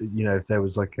what, if there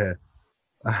was like a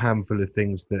handful of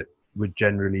things that would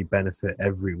generally benefit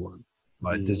everyone.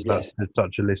 Like, does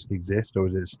such a list exist, or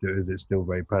is it still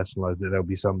very personalized that there'll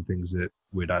be some things that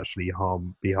would actually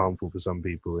be harmful for some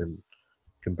people and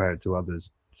compared to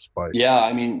others, despite? The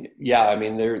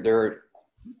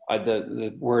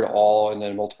word all in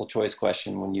a multiple choice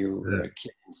question when you were a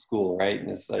kid in school, right?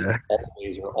 And it's like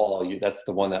always or all. That's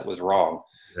the one that was wrong.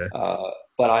 Yeah.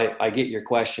 But I get your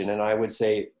question, and I would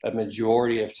say a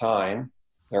majority of time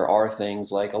there are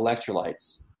things like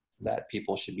electrolytes that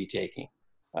people should be taking.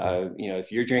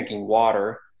 If you're drinking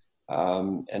water,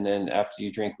 and then after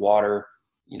you drink water,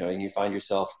 and you find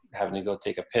yourself having to go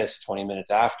take a piss 20 minutes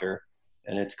after,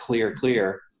 and it's clear,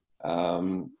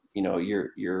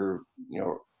 you're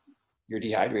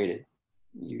dehydrated.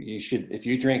 You should, if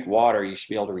you drink water, you should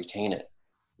be able to retain it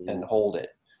and hold it.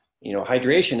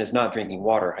 Hydration is not drinking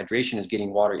water. Hydration is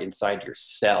getting water inside your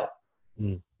cell.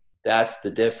 That's the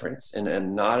difference.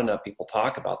 And not enough people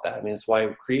talk about that. I mean, it's why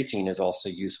creatine is also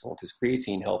useful, because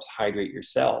creatine helps hydrate your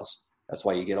cells. That's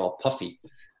why you get all puffy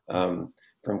from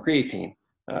creatine.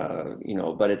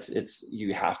 But it's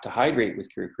you have to hydrate with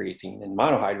creatine, and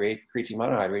creatine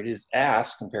monohydrate is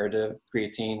ass compared to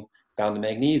creatine bound to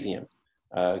magnesium.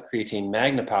 Creatine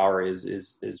Magna Power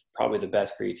is probably the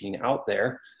best creatine out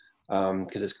there,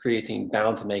 because it's creatine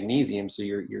bound to magnesium, so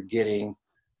you're getting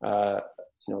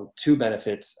two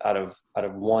benefits out of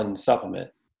one supplement.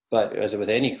 But as with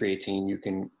any creatine, you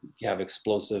have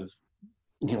explosive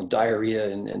diarrhea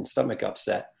and stomach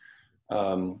upset.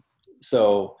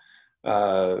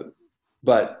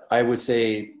 But I would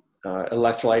say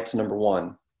electrolytes number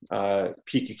one.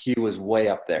 PQQ is way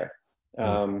up there,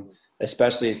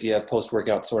 especially if you have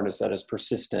post-workout soreness that is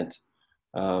persistent,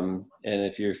 and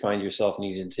if you find yourself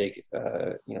needing to take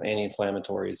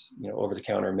anti-inflammatories,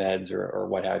 over-the-counter meds or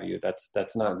what have you.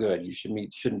 That's not good. You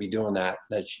shouldn't be doing that.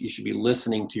 You should be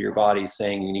listening to your body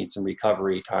saying you need some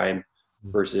recovery time,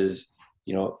 versus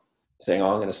saying,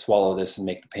 I'm going to swallow this and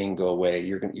make the pain go away.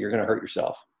 You're going to hurt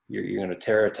yourself. You're going to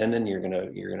tear a tendon. You're going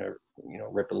to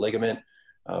rip a ligament.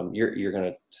 You're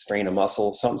going to strain a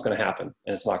muscle. Something's going to happen,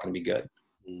 and it's not going to be good.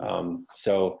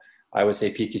 So I would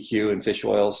say PQQ and fish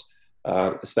oils,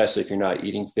 especially if you're not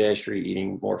eating fish or you're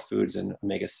eating more foods and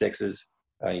omega-6s.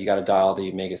 You got to dial the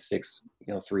omega-6,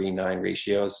 3-9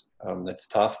 ratios. That's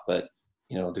tough, but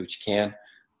do what you can.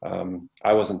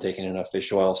 I wasn't taking enough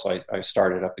fish oil, so I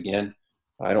started up again.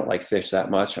 I don't like fish that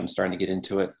much. I'm starting to get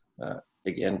into it.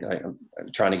 Again, I'm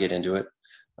trying to get into it.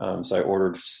 So I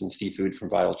ordered some seafood from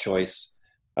Vital Choice.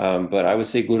 But I would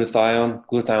say glutathione.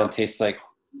 Glutathione tastes like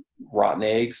rotten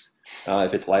eggs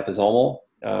if it's liposomal.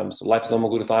 So liposomal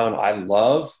glutathione, I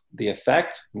love the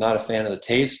effect. I'm not a fan of the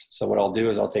taste. So what I'll do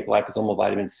is I'll take liposomal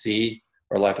vitamin C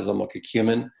or liposomal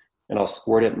curcumin, and I'll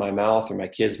squirt it in my mouth or my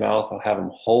kid's mouth. I'll have them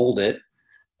hold it.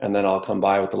 And then I'll come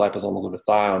by with the liposomal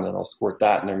glutathione, and I'll squirt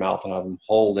that in their mouth and have them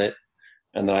hold it.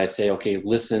 And then I'd say, okay,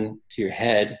 listen to your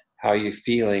head. How are you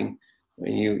feeling?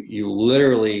 And you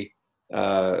literally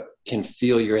can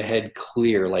feel your head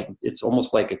clear. Like it's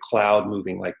almost like a cloud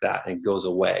moving like that, and it goes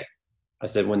away. I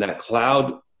said, when that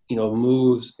cloud,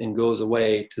 moves and goes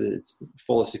away to its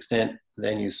fullest extent,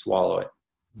 then you swallow it.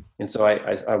 And so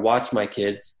I watch my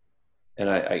kids, and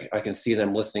I can see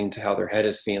them listening to how their head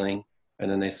is feeling,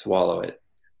 and then they swallow it.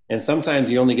 And sometimes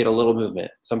you only get a little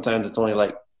movement. Sometimes it's only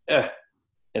like, and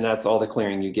that's all the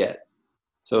clearing you get.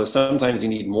 So sometimes you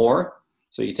need more.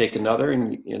 So you take another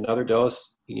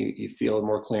dose, and you feel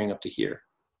more clearing up to here.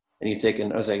 And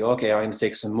I was like, okay, I'm going to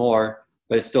take some more,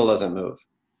 but it still doesn't move.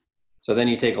 So then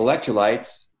you take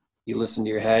electrolytes, you listen to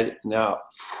your head. Now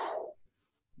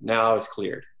it's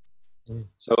cleared.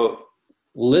 So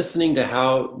listening to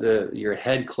how your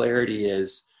head clarity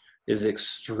is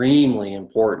extremely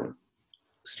important.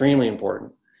 Extremely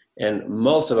important. And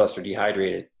most of us are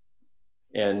dehydrated,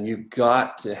 and you've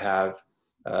got to have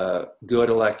good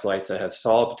electrolytes that have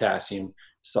solid potassium,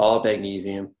 solid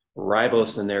magnesium,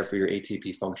 ribose in there for your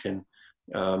ATP function.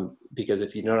 Because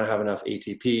if you don't have enough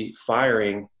ATP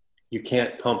firing, you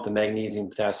can't pump the magnesium,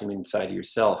 potassium inside of your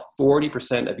cell.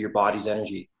 40% of your body's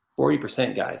energy,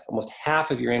 40% guys, almost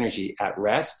half of your energy at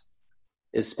rest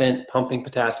is spent pumping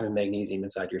potassium and magnesium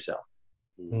inside your cell.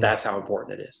 That's how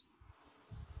important it is.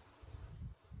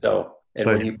 So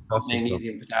when you pump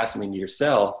magnesium, potassium into your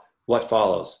cell, what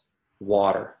follows?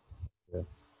 Water. Yeah.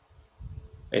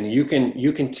 And you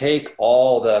can take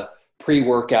all the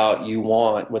pre-workout you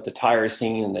want with the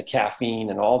tyrosine and the caffeine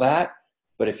and all that.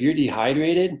 But if you're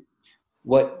dehydrated,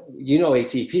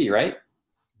 ATP, right?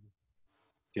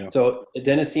 Yeah. So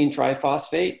adenosine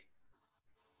triphosphate,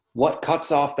 what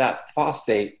cuts off that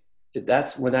phosphate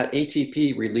that's when that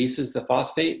ATP releases the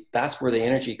phosphate. That's where the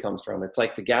energy comes from. It's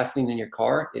like the gasoline in your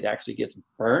car. It actually gets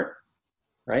burnt,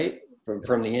 right?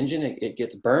 From the engine, it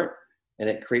gets burnt, and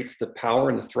it creates the power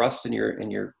and the thrust in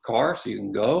your car so you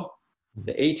can go.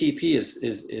 The ATP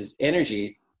is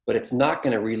energy, but it's not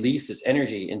going to release its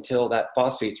energy until that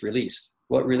phosphate's released.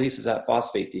 What releases that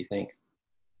phosphate, do you think?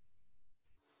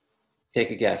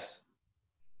 Take a guess.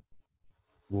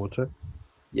 Water?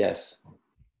 Yes.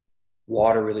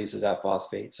 Water releases that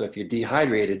phosphate. So if you're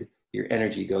dehydrated, your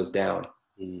energy goes down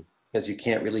because you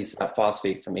can't release that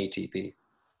phosphate from ATP.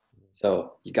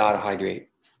 So you got to hydrate.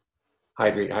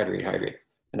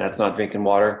 And that's not drinking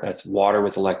water. That's water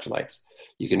with electrolytes.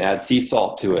 You can add sea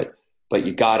salt to it, but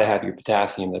you got to have your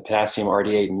potassium. The potassium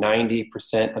RDA,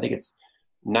 90%, I think it's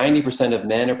 90% of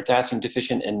men are potassium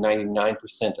deficient and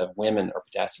 99% of women are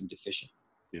potassium deficient.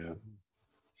 Yeah.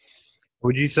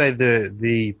 Would you say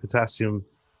the potassium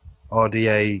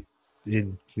RDA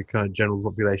in the kind of general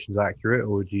population is accurate,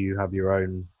 or do you have your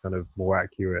own kind of more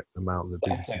accurate amount?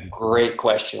 That's a great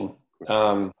question.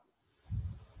 Sometimes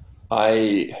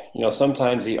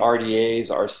the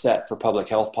RDAs are set for public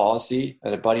health policy,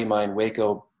 and a buddy of mine,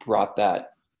 Waco, brought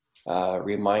that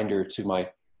reminder to my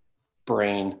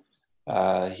brain.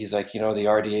 He's like, the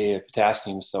RDA of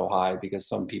potassium is so high because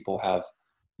some people have,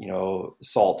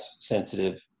 salt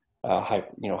sensitive,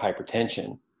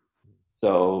 hypertension.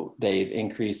 So they've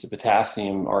increased the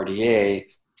potassium RDA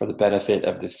for the benefit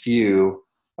of the few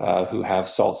who have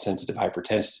salt sensitive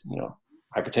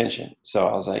hypertension. So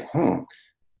I was like,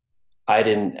 I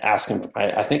didn't ask him.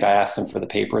 I think I asked him for the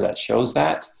paper that shows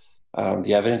that,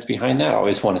 the evidence behind that. I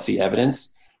always want to see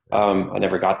evidence. I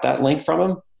never got that link from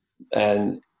him.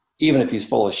 And even if he's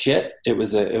full of shit, it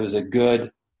was a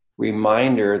good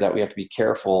reminder that we have to be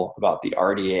careful about the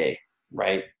RDA,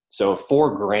 right? So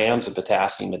 4 grams of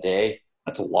potassium a day,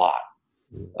 that's a lot.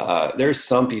 There's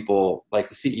some people, like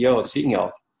the CEO of Seeking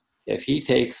Health, if he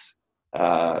takes,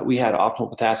 we had optimal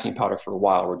potassium powder for a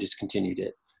while, we discontinued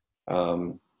it.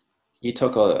 He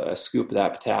took a scoop of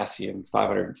that potassium,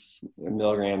 500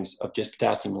 milligrams of just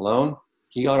potassium alone.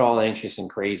 He got all anxious and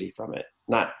crazy from it.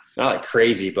 Not like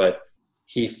crazy, but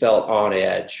he felt on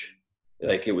edge,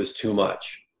 like it was too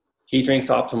much. He drinks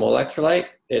optimal electrolyte.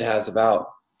 It has about,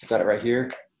 I've got it right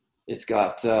here. It's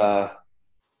got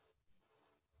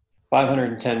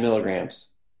 510 milligrams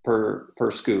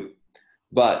per scoop,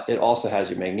 but it also has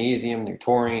your magnesium, your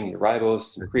taurine, your ribose,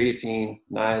 some creatine,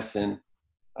 niacin,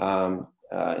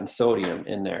 and sodium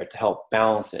in there to help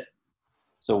balance it.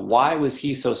 So why was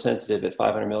he so sensitive at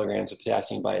 500 milligrams of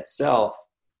potassium by itself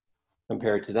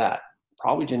compared to that?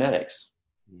 Probably genetics.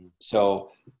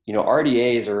 So,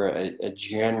 RDAs are a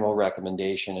general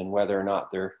recommendation, and whether or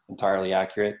not they're entirely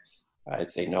accurate,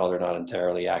 I'd say no, they're not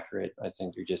entirely accurate. I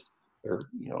think they're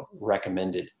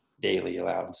recommended daily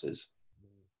allowances.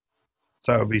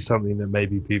 So it would be something that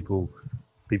maybe people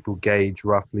gauge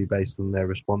roughly based on their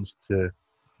response to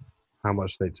how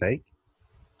much they take.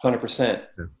 100%.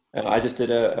 Yeah. I just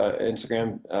did a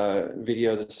Instagram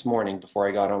video this morning before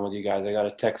I got on with you guys. I got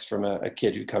a text from a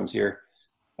kid who comes here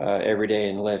every day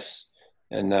and lifts,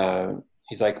 and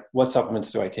he's like, "What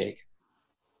supplements do I take?"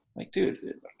 I'm like, dude,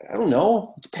 I don't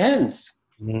know. It depends.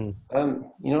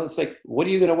 It's like, what are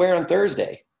you going to wear on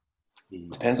Thursday?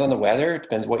 Depends on the weather. It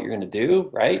depends what you're going to do,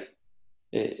 right?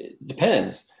 It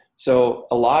depends. So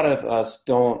a lot of us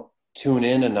don't tune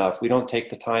in enough. We don't take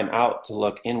the time out to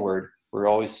look inward. We're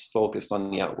always focused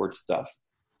on the outward stuff.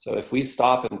 So if we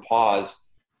stop and pause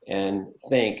and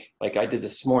think, like I did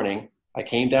this morning, I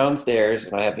came downstairs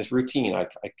and I have this routine. I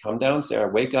come downstairs,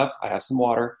 I wake up, I have some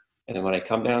water. And then when I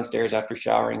come downstairs after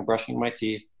showering, brushing my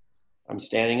teeth, I'm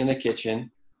standing in the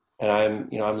kitchen and I'm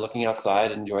looking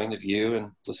outside, enjoying the view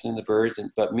and listening to the birds.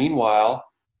 But meanwhile,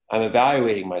 I'm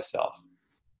evaluating myself.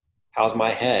 How's my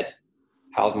head?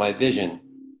 How's my vision?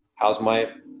 How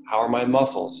are my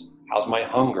muscles? How's my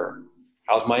hunger?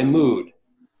 How's my mood?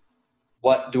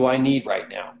 What do I need right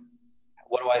now?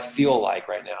 What do I feel like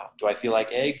right now? Do I feel like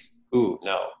eggs? Ooh,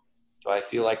 no. Do I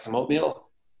feel like some oatmeal?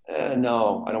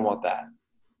 No, I don't want that.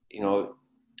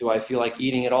 Do I feel like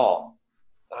eating at all?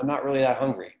 I'm not really that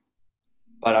hungry,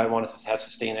 but I want to have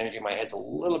sustained energy. My head's a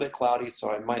little bit cloudy,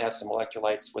 so I might have some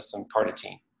electrolytes with some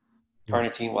carnitine.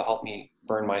 Carnitine will help me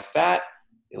burn my fat.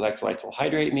 The electrolytes will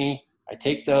hydrate me. I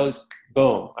take those,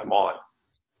 boom, I'm on.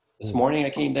 This morning I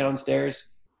came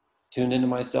downstairs, tuned into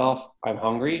myself. I'm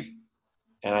hungry.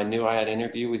 and I knew I had an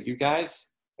interview with you guys.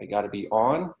 I got to be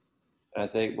on. And I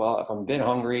say, well, if I'm a bit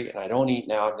hungry and I don't eat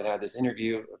now, I'm going to have this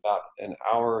interview about an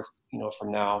hour,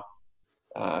 from now.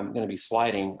 I'm going to be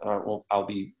sliding. I'll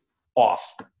be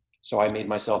off. So I made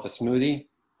myself a smoothie,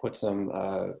 put some,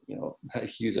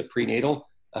 use a prenatal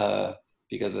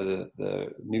because of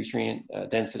the nutrient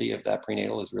density of that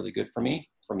prenatal is really good for me,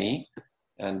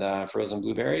 and frozen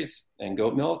blueberries and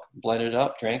goat milk, blended it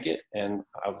up, drank it, and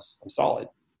I'm solid.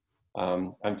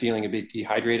 I'm feeling a bit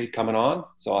dehydrated coming on,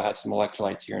 so I'll have some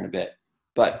electrolytes here in a bit.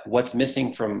 But what's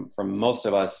missing from most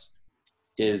of us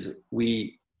is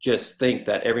we just think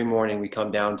that every morning we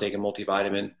come down, take a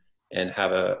multivitamin, and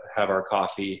have our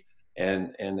coffee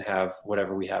and have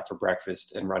whatever we have for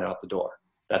breakfast and run out the door.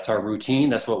 That's our routine.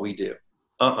 That's what we do.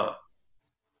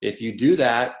 If you do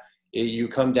that, you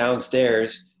come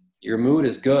downstairs, your mood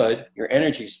is good, your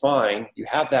energy's fine, you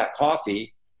have that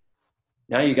coffee,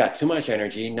 now you got too much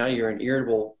energy, now you're an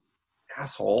irritable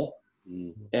asshole,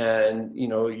 and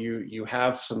you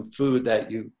have some food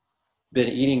that you've been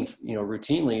eating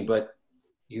routinely, but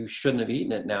you shouldn't have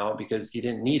eaten it now because you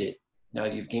didn't need it. Now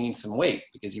you've gained some weight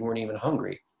because you weren't even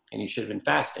hungry and you should have been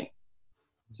fasting.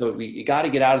 So you got to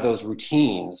get out of those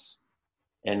routines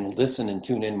and listen and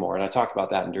tune in more. And I talk about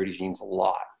that in Dirty Genes a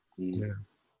lot. Yeah.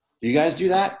 Do you guys do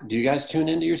that? Do you guys tune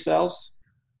into yourselves?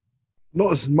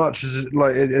 Not as much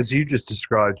as you just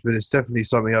described, but it's definitely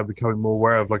something I'm becoming more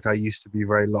aware of. Like I used to be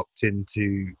very locked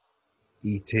into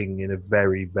eating in a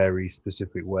very, very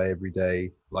specific way every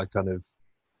day, like kind of,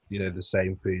 the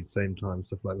same food, same time,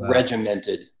 stuff like that.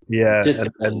 Regimented. Yeah.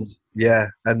 Disciplined.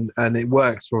 And it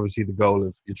works for obviously the goal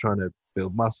of you're trying to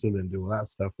build muscle and do all that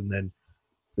stuff. But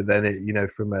then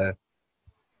it,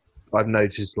 I've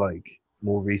noticed like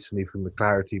more recently from the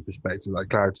clarity perspective, like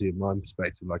clarity in my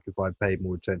perspective, like if I paid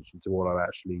more attention to what I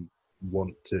actually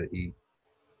want to eat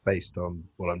based on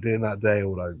what I'm doing that day,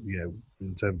 or what I,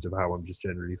 in terms of how I'm just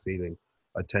generally feeling,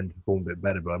 I tend to perform a bit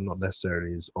better, but I'm not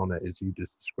necessarily as on it as you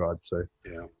just described. So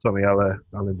yeah, something I'll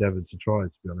endeavour to try,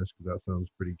 to be honest, because that sounds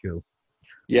pretty cool.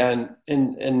 Yeah,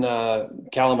 and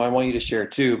Callum, I want you to share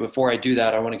too. Before I do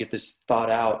that, I want to get this thought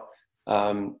out.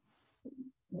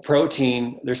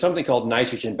 Protein, there's something called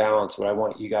nitrogen balance, what I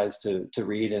want you guys to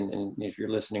read, and if you're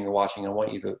listening or watching, I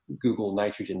want you to Google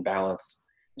nitrogen balance.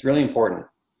 It's really important.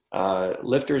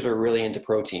 Lifters are really into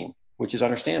protein, which is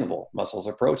understandable. Muscles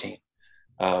are protein.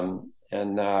 I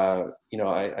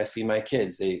see my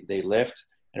kids, they lift,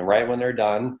 and right when they're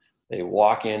done, they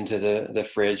walk into the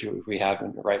fridge we have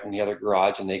right in the other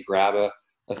garage, and they grab a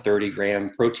 30-gram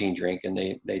protein drink and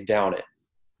they down it.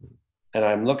 And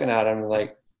I'm looking at them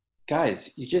like, guys,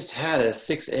 you just had a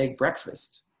 6-egg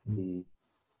breakfast. Mm-hmm.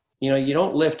 You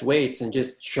don't lift weights and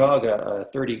just chug a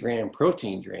 30-gram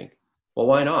protein drink. Well,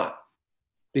 why not?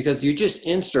 Because you just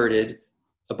inserted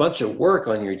a bunch of work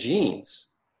on your genes.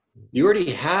 You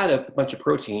already had a bunch of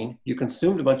protein. You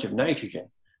consumed a bunch of nitrogen.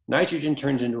 Nitrogen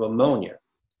turns into ammonia.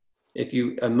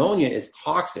 Ammonia is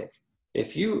toxic.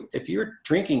 If you're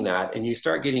drinking that and you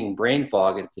start getting brain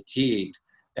fog and fatigued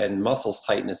and muscles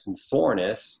tightness and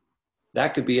soreness,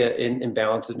 that could be an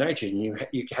imbalance of nitrogen. You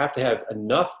have to have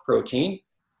enough protein,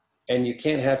 and you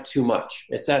can't have too much.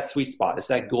 It's that sweet spot. It's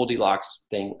that Goldilocks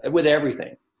thing with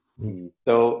everything. Mm-hmm.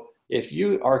 So if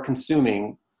you are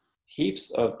consuming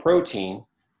heaps of protein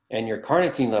and your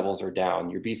carnitine levels are down,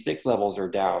 your B6 levels are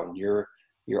down, your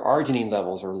arginine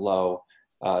levels are low,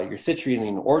 your citrulline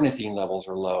and ornithine levels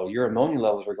are low, your ammonia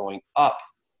levels are going up,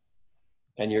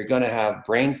 and you're going to have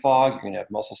brain fog, you're going to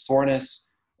have muscle soreness,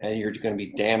 and you're going to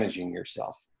be damaging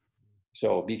yourself.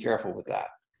 So be careful with that.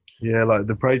 Yeah, like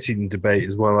the protein debate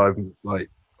as well. I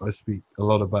speak a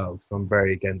lot about, because I'm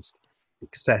very against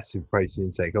excessive protein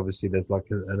intake. Obviously, there's like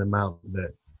an amount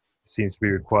that seems to be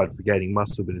required for gaining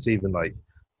muscle, but it's even like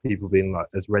people being like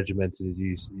as regimented as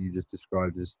you just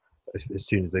described, as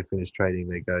soon as they finish training,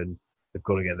 they go and they've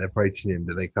got to get their protein in,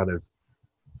 but they kind of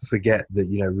forget that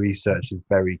research is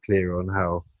very clear on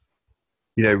how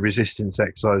resistance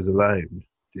exercise alone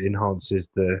enhances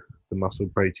the muscle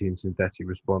protein synthetic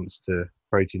response to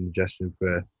protein ingestion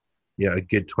for a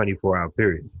good 24-hour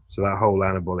period. So that whole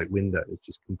anabolic window is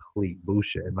just complete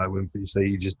bullshit. And like when people say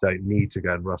you just don't need to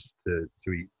go and rush to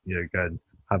eat, go and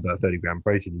have that 30-gram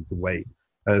protein, you can wait.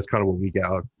 And it's kind of what we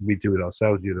do with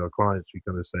ourselves, with our clients. We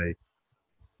kind of say,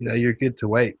 you're good to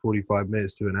wait 45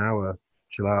 minutes to an hour,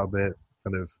 chill out a bit,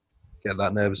 kind of get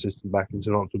that nervous system back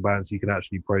into an optimal balance. So you can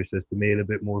actually process the meal a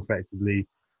bit more effectively.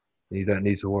 And you don't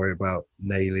need to worry about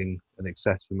nailing an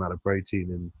excessive amount of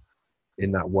protein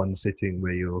in that one sitting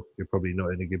where you're probably not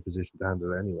in a good position to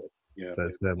handle it anyway. Yeah.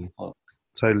 So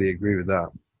totally agree with that.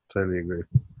 Totally agree.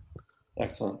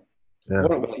 Excellent. Yeah.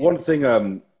 One thing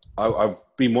I've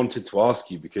been wanted to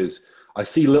ask you, because I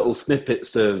see little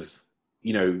snippets of,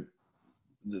 you know,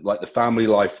 like the family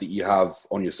life that you have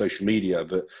on your social media,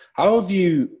 but how have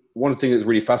you, one thing that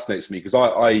really fascinates me, because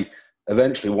I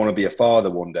eventually want to be a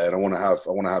father one day and I want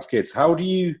to have kids. How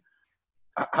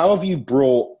have you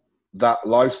brought that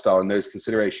lifestyle and those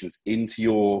considerations into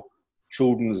your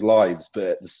children's lives,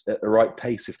 but at the right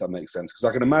pace, if that makes sense? Because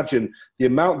I can imagine the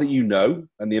amount that you know,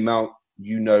 and the amount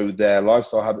you know their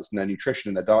lifestyle habits and their nutrition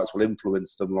and their diets will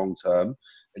influence them long term,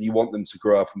 and you want them to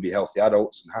grow up and be healthy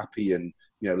adults and happy and,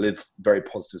 you know, live very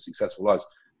positive, successful lives.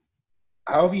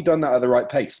 How have you done that at the right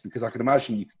pace? Because I can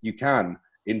imagine you can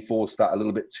enforce that a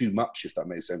little bit too much, if that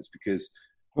makes sense, because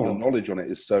your knowledge on it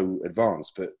is so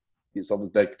advanced, but it's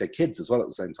obviously they're kids as well at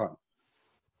the same time.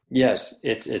 Yes,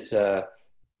 it's a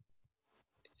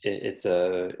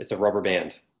rubber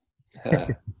band.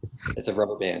 It's a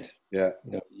rubber band. Yeah.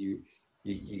 You know,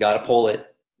 you got to pull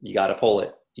it. You got to pull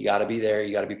it. You got to be there.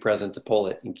 You got to be present to pull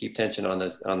it and keep tension on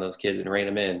those kids and rein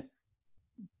them in.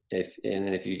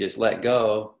 If you just let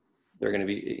go, they're going to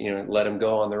be, you know, let them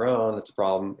go on their own. That's a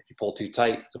problem. If you pull too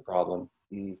tight, it's a problem.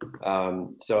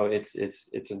 So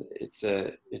it's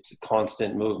a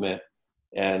constant movement,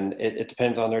 and it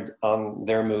depends on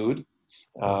their mood.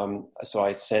 So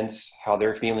I sense how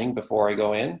they're feeling before I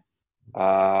go in.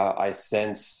 I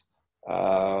sense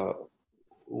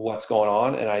what's going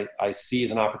on, and I see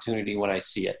as an opportunity when I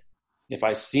see it. If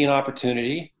I see an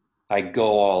opportunity, I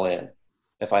go all in.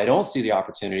 If I don't see the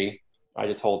opportunity, I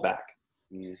just hold back.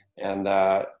 And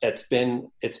it's been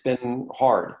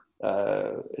hard.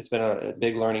 It's been a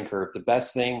big learning curve. The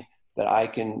best thing that I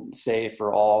can say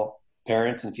for all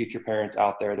parents and future parents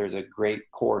out there, there's a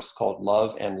great course called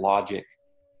Love and Logic.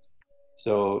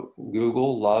 So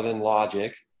Google Love and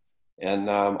Logic. And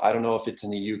I don't know if it's in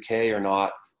the UK or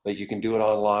not, but you can do it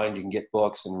online. You can get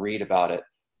books and read about it.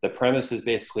 The premise is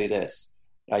basically this.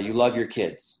 You love your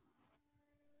kids,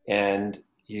 and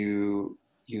you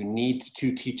need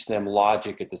to teach them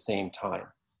logic at the same time.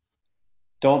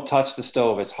 Don't touch the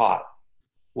stove, it's hot.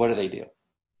 What do?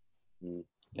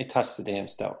 They touch the damn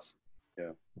stove.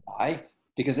 Yeah. Why?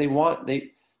 Because you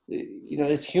know,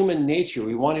 it's human nature.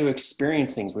 We want to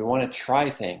experience things. We want to try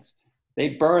things. They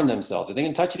burn themselves. Are they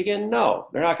going to touch it again? No,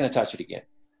 they're not going to touch it again.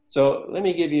 So let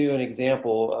me give you an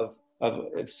example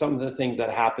of some of the things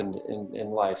that happened in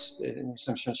life, in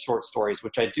some short stories,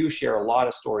 which I do share a lot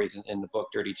of stories in the book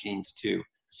Dirty Genes too,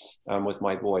 with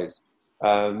my boys.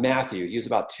 Matthew, he was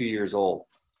about 2 years old.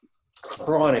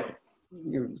 Chronic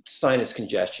sinus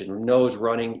congestion, nose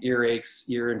running, earaches,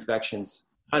 ear infections.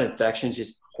 Not infections,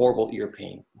 just horrible ear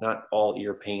pain. Not all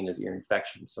ear pain is ear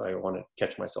infection, so I want to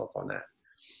catch myself on that.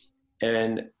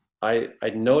 And I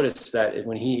noticed that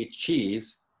when he ate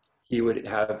cheese, he would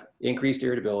have increased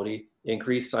irritability,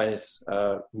 increased sinus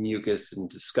mucus, and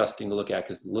disgusting to look at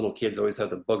because little kids always have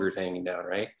the boogers hanging down,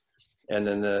 right? And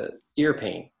then the ear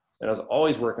pain. And I was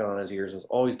always working on his ears. I was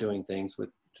always doing things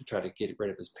to try to get rid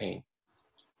of his pain.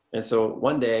 And so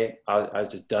one day I was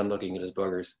just done looking at his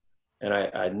boogers, and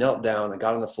I knelt down, I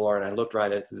got on the floor, and I looked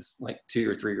right at this like 2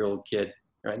 or 3 year old kid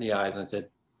right in the eyes, and I said,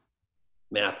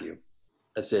 Matthew,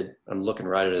 I said, I'm looking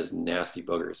right at his nasty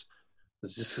boogers.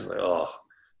 It's just like, oh.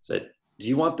 I said, do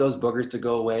you want those boogers to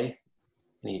go away?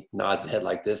 And he nods his head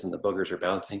like this, and the boogers are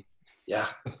bouncing. Yeah.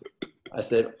 I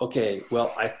said, okay,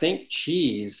 well, I think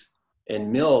cheese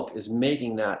and milk is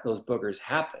making those boogers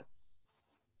happen.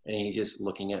 And he just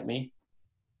looking at me.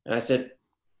 And I said,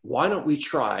 why don't we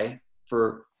try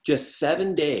for just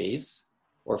 7 days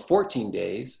or 14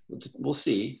 days, we'll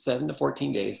see, 7 to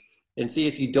 14 days, and see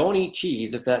if you don't eat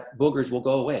cheese, if that boogers will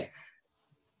go away.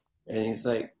 And he's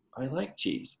like, I like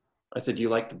cheese. I said, do you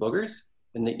like the boogers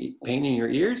and the pain in your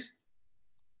ears?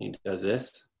 He does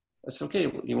this. I said, okay,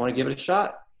 you want to give it a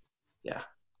shot? Yeah.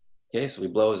 Okay, so we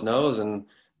blow his nose and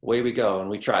away we go, and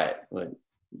we try it.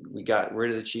 We got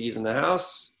rid of the cheese in the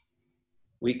house.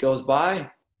 Week goes by.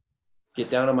 Get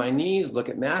down on my knees, look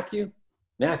at Matthew.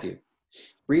 Matthew,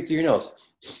 breathe through your nose.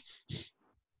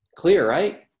 Clear,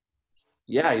 right?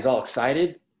 Yeah, he's all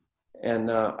excited. And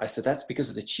I said, that's because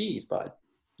of the cheese, bud.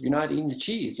 You're not eating the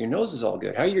cheese. Your nose is all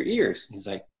good. How are your ears? He's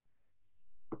like,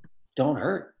 don't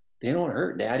hurt. They don't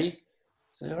hurt, Daddy.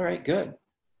 I said, all right, good.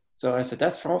 So I said,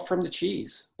 that's all from the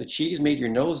cheese. The cheese made your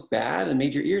nose bad and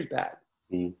made your ears bad.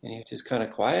 And he was just kind of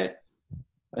quiet.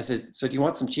 I said, so do you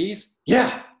want some cheese?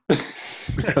 Yeah.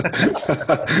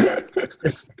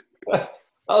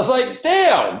 I was like,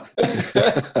 damn.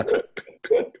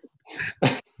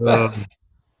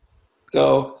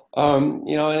 So,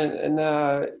 you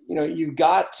know, you know, you've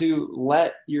got to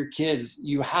let your kids,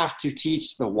 you have to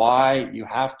teach the why, you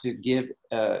have to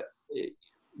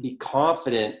be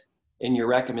confident in your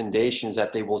recommendations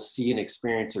that they will see and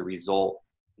experience a result.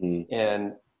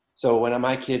 And so when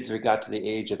my kids got to the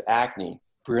age of acne,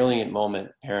 brilliant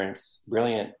moment, parents,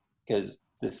 brilliant, because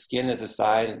the skin is a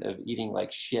sign of eating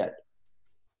like shit.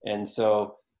 And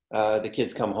so the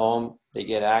kids come home, they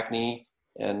get acne,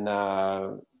 and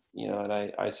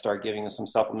and I start giving them some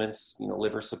supplements,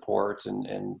 liver support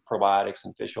and probiotics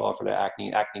and fish oil for the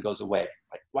acne. Acne goes away.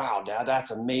 Like, wow, Dad,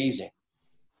 that's amazing.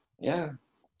 Yeah,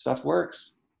 stuff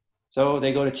works. So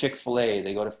they go to Chick-fil-A,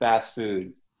 they go to fast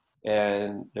food,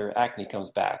 and their acne comes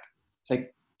back. It's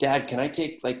like, Dad, can I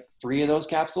take like 3 of those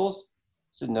capsules?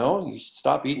 I said, no, you should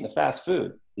stop eating the fast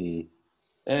food.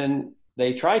 And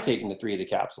they try taking the 3 of the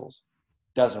capsules.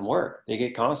 Doesn't work. They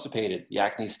get constipated. The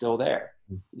acne's still there.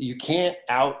 You can't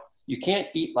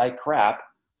eat like crap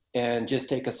and just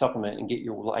take a supplement and get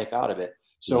your life out of it.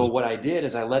 So what I did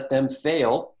is I let them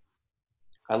fail.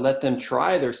 I let them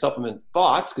try their supplement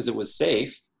thoughts because it was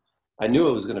safe. I knew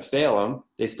it was going to fail them.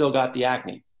 They still got the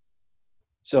acne.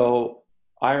 So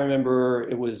I remember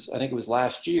I think it was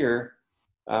last year,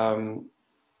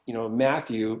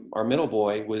 Matthew, our middle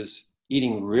boy, was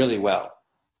eating really well.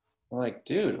 I'm like,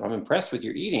 dude, I'm impressed with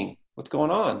your eating. What's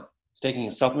going on? He's taking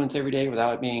supplements every day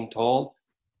without being told.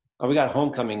 Oh, we got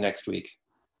homecoming next week.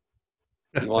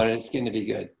 You wanted his skin to be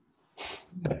good.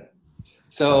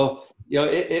 So,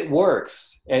 it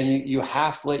works, and you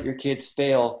have to let your kids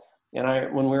fail.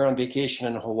 And when we were on vacation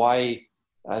in Hawaii,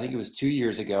 I think it was 2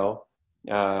 years ago,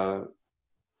 I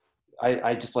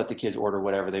just let the kids order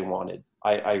whatever they wanted.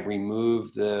 I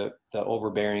removed the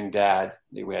overbearing dad.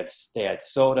 They had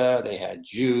soda, they had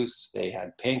juice, they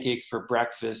had pancakes for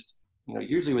breakfast.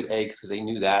 Usually with eggs, because they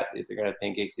knew that if they're gonna have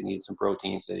pancakes, they needed some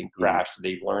protein, so they didn't crash. So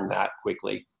they learned that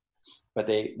quickly. But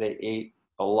they ate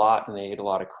a lot, and they ate a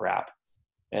lot of crap.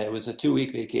 And it was a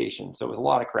 2-week vacation, so it was a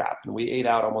lot of crap. And we ate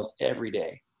out almost every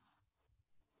day.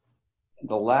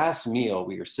 The last meal,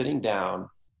 we were sitting down.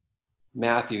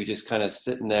 Matthew just kind of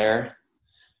sitting there,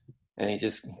 and he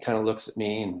just kind of looks at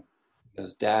me and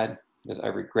goes, Dad, I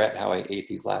regret how I ate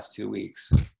these last 2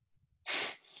 weeks.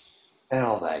 And I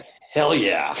was like, hell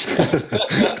yeah.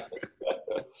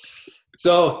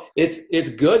 So it's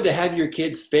good to have your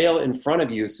kids fail in front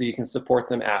of you so you can support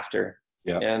them after.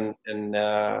 Yeah. And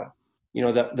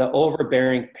the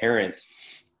overbearing parent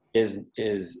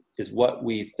is what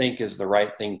we think is the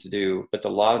right thing to do. But the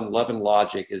love and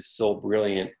logic is so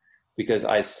brilliant, because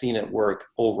I've seen it work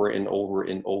over and over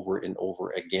and over and over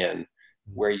again,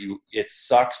 where it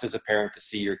sucks as a parent to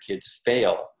see your kids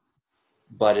fail,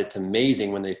 but it's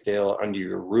amazing when they fail under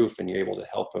your roof and you're able to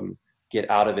help them get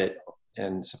out of it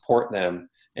and support them.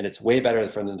 And it's way better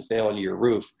for them to fail under your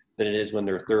roof than it is when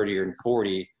they're 30 or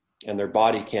 40 and their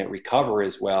body can't recover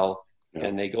as well. Yeah.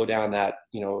 And they go down that,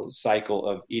 cycle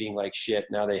of eating like shit.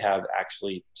 Now they have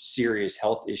actually serious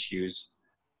health issues,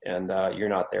 and you're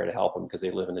not there to help them because they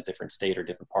live in a different state or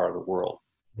different part of the world.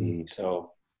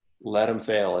 So let them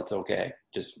fail. It's okay.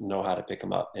 Just know how to pick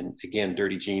them up. And again,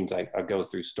 Dirty Genes, I go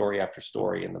through story after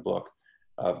story in the book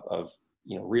of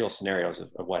real scenarios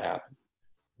of what happened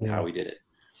and how we did it.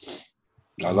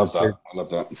 I love that.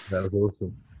 That was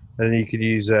awesome. And then you could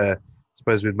use, I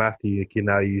suppose with Matthew, you can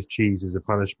now use cheese as a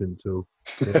punishment tool.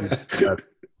 It's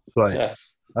like,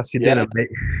 that's your dinner, mate.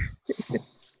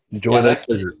 Enjoy that.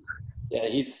 Yeah,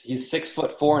 he's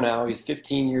 6'4" now. He's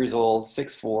 15 years old,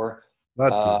 6'4".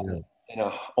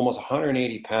 Almost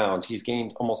 180 pounds. He's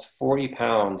gained almost 40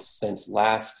 pounds since this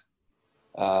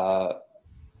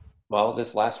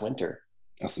last winter.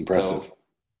 That's impressive.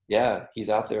 So, he's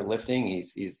out there lifting.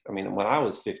 He's. I mean, when I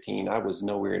was 15, I was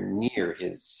nowhere near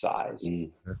his size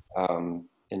in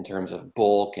terms of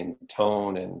bulk and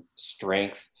tone and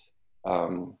strength.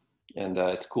 And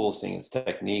it's cool seeing his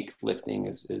technique. Lifting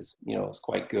is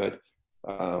quite good.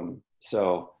 But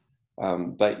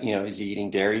is he eating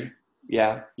dairy?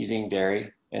 Yeah, he's eating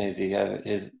dairy. And is he have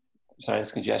his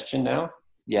sinus congestion now?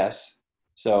 Yes.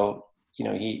 So,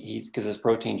 he's because his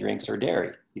protein drinks are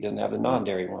dairy. He doesn't have the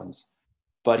non-dairy ones,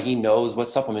 but he knows what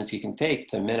supplements he can take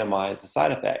to minimize the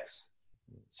side effects.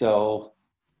 So,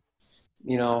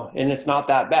 and it's not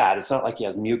that bad. It's not like he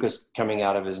has mucus coming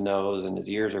out of his nose and his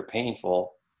ears are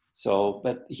painful. So,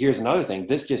 but here's another thing.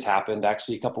 This just happened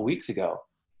actually a couple weeks ago.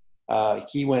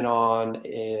 He went on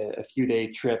a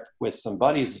few-day trip with some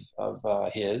buddies of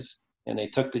his, and they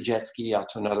took the jet ski out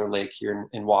to another lake here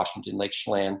in Washington, Lake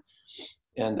Chelan,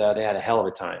 and they had a hell of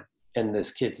a time. And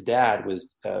this kid's dad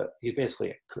was he's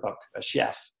basically a cook, a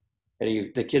chef,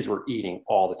 and the kids were eating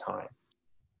all the time.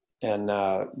 And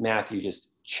Matthew just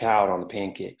chowed on the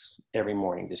pancakes every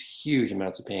morning, just huge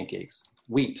amounts of pancakes,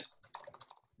 wheat.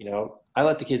 I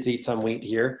let the kids eat some wheat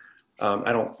here.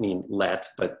 I don't mean let,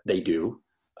 but they do.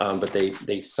 but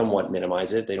they somewhat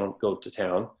minimize it. They don't go to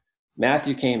town.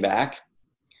 Matthew came back,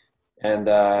 and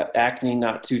acne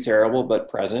not too terrible, but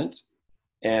present.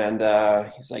 And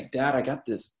he's like, Dad, I got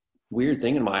this weird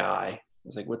thing in my eye. I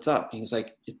was like, what's up? He's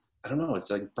like, I don't know, it's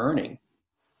like burning.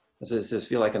 I said, does this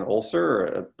feel like an ulcer or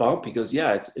a bump? He goes,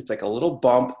 yeah, it's like a little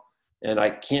bump, and I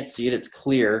can't see it. It's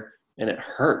clear, and it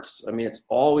hurts. I mean, it's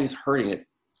always hurting.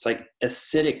 It's like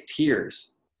acidic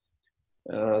tears.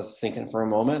 And I was thinking for a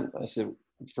moment. I said,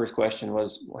 first question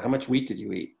was, well, how much wheat did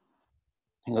you eat?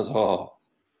 He goes, oh,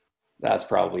 that's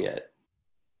probably it.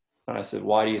 And I said,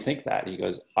 why do you think that? He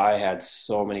goes, I had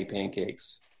so many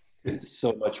pancakes and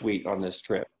so much wheat on this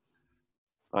trip.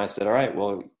 I said, all right,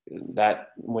 well,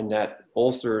 when that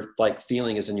ulcer like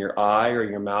feeling is in your eye or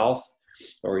your mouth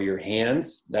or your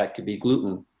hands, that could be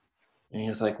gluten. And he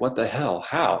was like, what the hell?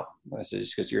 How? I said,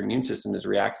 it's because your immune system is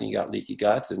reacting. You got leaky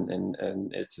guts and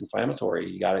it's inflammatory.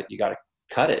 You got to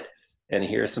cut it. And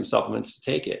here's some supplements to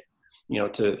take it,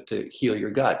 to heal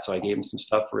your gut. So I gave him some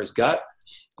stuff for his gut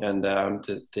and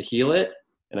to heal it.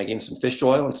 And I gave him some fish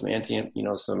oil and some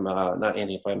not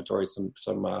anti-inflammatory,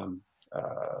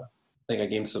 I think I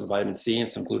gave him some vitamin C and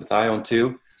some glutathione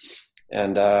too.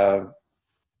 And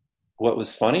what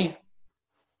was funny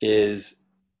is,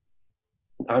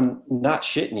 I'm not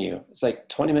shitting you, it's like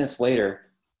 20 minutes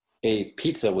later, a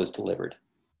pizza was delivered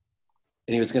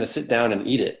and he was going to sit down and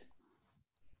eat it.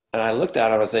 And I looked at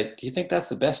him, I was like, do you think that's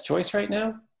the best choice right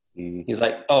now? Mm-hmm. He's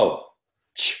like, oh,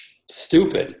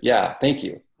 stupid. Yeah, thank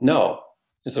you. No.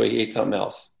 And so he ate something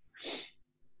else.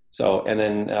 So, and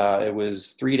then it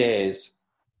was 3 days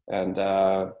and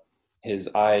his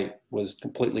eye was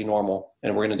completely normal.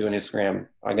 And we're going to do an Instagram.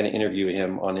 I'm going to interview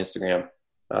him on Instagram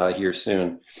here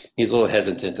soon. He's a little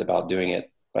hesitant about doing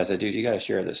it. But I said, dude, you got to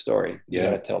share this story. You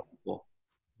got to tell people.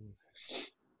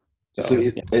 So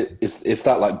it's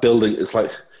that like building, it's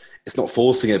like, it's not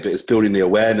forcing it, but it's building the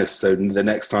awareness. So the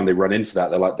next time they run into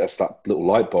that, they're like, that's that little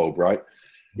light bulb, right?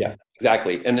 Yeah,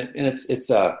 exactly. And it's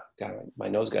God, my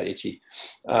nose got itchy.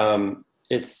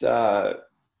 It's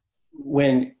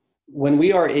when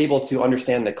we are able to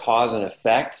understand the cause and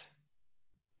effect,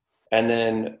 and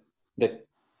then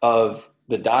of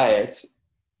the diet,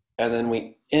 and then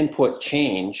we input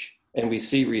change and we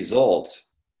see results.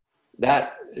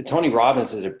 That Tony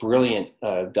Robbins did a brilliant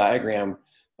diagram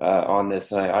on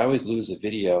this, and I always lose the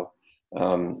video,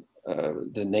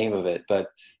 the name of it, but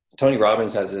Tony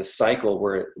Robbins has this cycle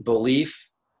where belief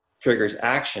triggers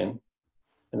action,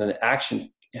 and then the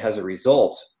action has a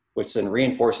result, which then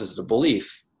reinforces the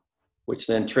belief, which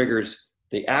then triggers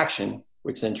the action,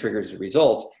 which then triggers the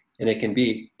result. And it can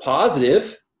be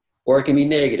positive or it can be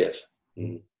negative.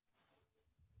 Mm-hmm.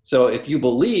 So if you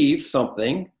believe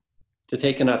something to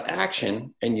take enough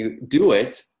action and you do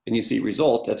it and you see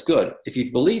result, that's good. If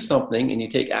you believe something and you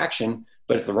take action,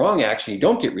 but it's the wrong action, you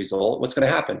don't get result, what's going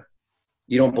to happen?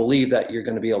 You don't believe that you're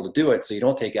going to be able to do it, so you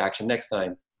don't take action next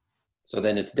time. So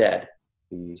then it's dead.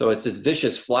 Mm-hmm. So it's this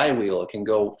vicious flywheel. It can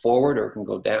go forward or it can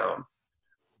go down.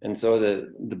 And so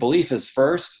the belief is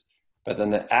first, but then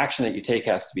the action that you take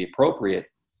has to be appropriate.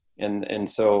 And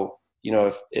so,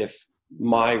 if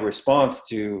my response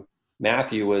to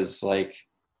Matthew was like,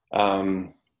 did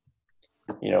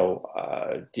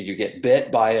you get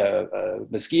bit by a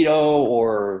mosquito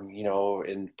or,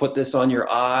 and put this on your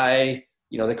eye,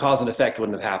 the cause and effect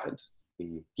wouldn't have happened.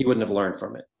 Mm-hmm. He wouldn't have learned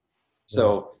from it.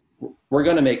 So we're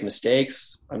going to make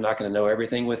mistakes. I'm not going to know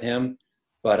everything with him,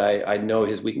 but I know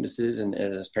his weaknesses, and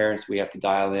as parents, we have to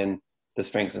dial in the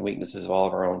strengths and weaknesses of all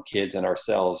of our own kids and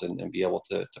ourselves and be able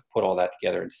to put all that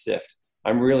together and sift.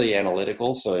 I'm really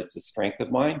analytical, so it's a strength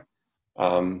of mine.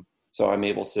 So I'm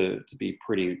able to be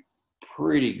pretty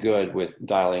good with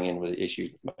dialing in with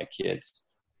issues with my kids.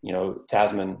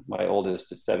 Tasman, my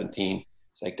oldest, is 17.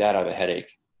 It's like, Dad, I have a headache.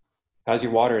 How's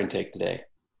your water intake today?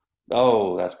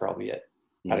 Oh, that's probably it.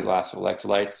 Had a glass of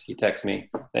electrolytes. He texts me,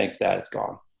 thanks, Dad, it's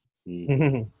gone.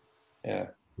 Yeah.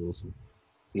 That's awesome.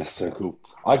 That's so cool.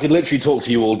 I could literally talk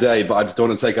to you all day, but I just don't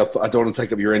want to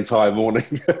take up your entire morning.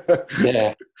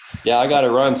 Yeah. I got to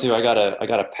run too. I got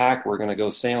to pack. We're going to go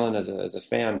sailing as a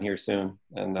fam here soon.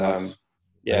 And nice.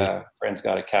 Friend's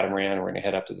got a catamaran. We're going to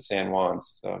head up to the San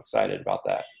Juans. So excited about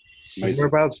that. Amazing.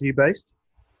 Whereabouts are you based?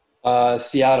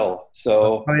 Seattle.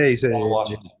 So you said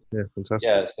yeah, fantastic.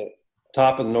 Yeah, so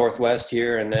top of the Northwest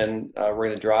here, and then we're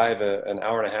going to drive an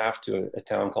hour and a half to a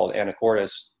town called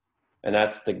Anacortes, and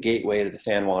that's the gateway to the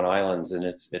San Juan Islands, and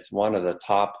it's one of the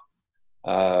top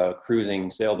cruising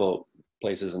sailboat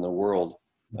places in the world.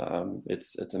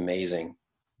 It's amazing,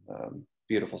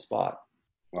 beautiful spot.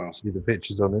 Wow, see the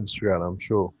pictures on Instagram, I'm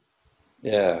sure.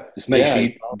 Yeah. Just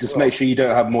make sure you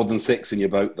don't have more than 6 in your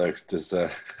boat, though. Just,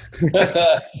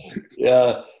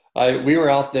 yeah. We were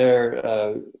out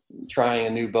there trying a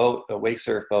new boat, a wake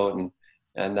surf boat,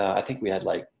 and I think we had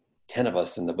like 10 of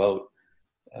us in the boat,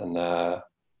 and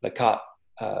the cop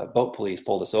boat police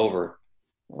pulled us over.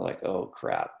 We're like, oh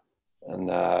crap.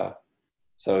 And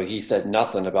so he said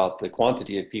nothing about the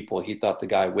quantity of people. He thought the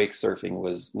guy wake surfing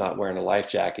was not wearing a life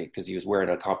jacket because he was wearing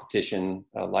a competition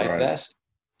life vest.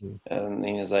 And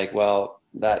he was like, well,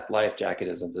 that life jacket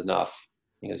isn't enough.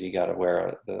 He goes, you got to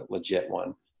wear the legit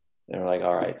one. And we're like,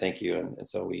 all right, thank you. And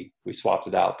so we swapped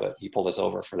it out, but he pulled us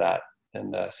over for that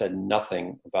and said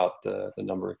nothing about the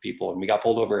number of people. And we got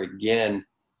pulled over again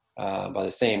by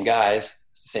the same guys.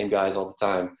 It's the same guys all the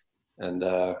time. And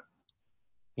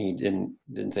he didn't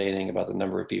say anything about the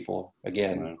number of people.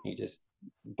 Again, he just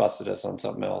busted us on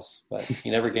something else, but he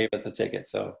never gave us the ticket.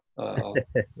 So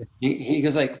he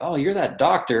goes like, oh, you're that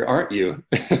doctor, aren't you?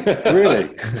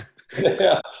 Really?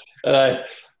 Yeah. And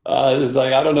I was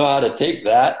like, I don't know how to take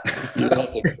that. You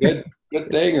know, it's a good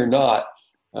thing or not.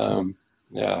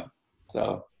 Yeah.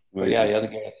 So, but yeah, he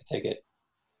hasn't given us the ticket.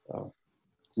 So.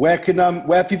 Where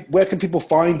can people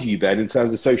find you, Ben, in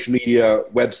terms of social media,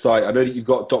 website? I know that you've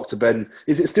got Dr. Ben.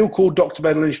 Is it still called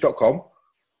drbenlynch.com?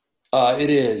 It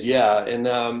is, yeah.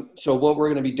 And so what we're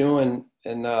going to be doing,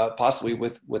 and possibly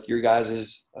with your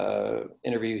guys'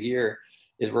 interview here,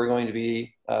 is we're going to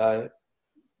be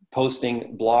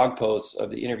posting blog posts of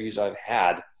the interviews I've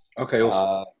had. Okay,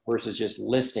 awesome. Versus just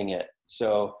listing it.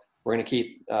 So we're going to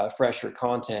keep fresher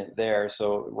content there.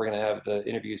 So we're going to have the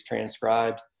interviews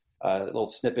transcribed. Little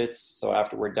snippets. So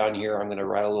after we're done here, I'm going to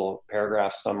write a little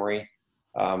paragraph summary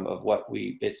of what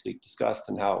we basically discussed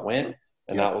and how it went.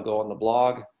 And that will go on the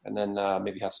blog. And then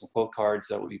maybe have some quote cards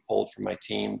that will be pulled from my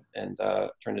team and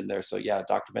turned in there. So yeah,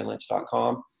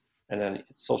 drbenlynch.com. And then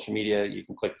social media, you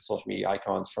can click the social media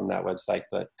icons from that website,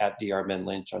 but at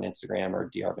drbenlynch on Instagram or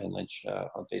drbenlynch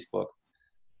on Facebook.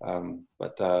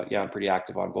 Yeah, I'm pretty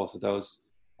active on both of those.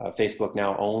 Facebook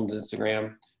now owns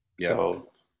Instagram. Yeah. So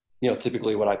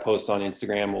typically what I post on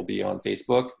Instagram will be on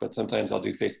Facebook, but sometimes I'll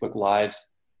do Facebook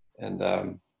Lives and,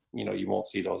 you won't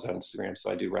see those on Instagram.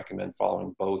 So I do recommend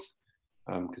following both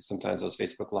because sometimes those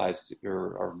Facebook Lives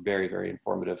are very, very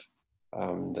informative.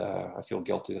 And I feel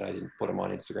guilty that I didn't put them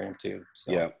on Instagram too.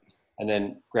 So, yeah. And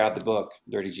then grab the book,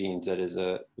 Dirty Genes. That is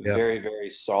a very, very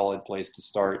solid place to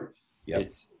start. Yep.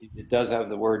 It does have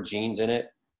the word genes in it.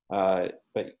 And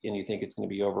you think it's going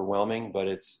to be overwhelming, but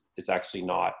it's actually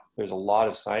not. There's a lot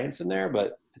of science in there,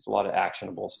 but it's a lot of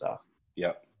actionable stuff.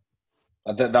 Yeah.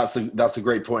 That's a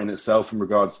great point in itself in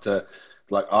regards to,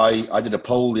 like, I did a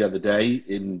poll the other day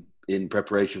in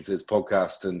preparation for this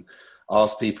podcast and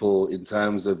asked people in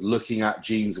terms of looking at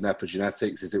genes and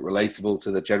epigenetics, is it relatable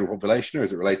to the general population or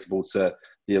is it relatable to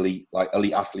the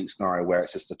elite athlete scenario where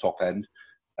it's just the top end?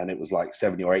 And it was like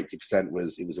 70 or 80%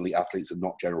 was elite athletes and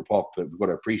not general pop. But we've got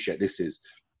to appreciate this is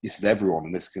everyone,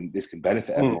 and this can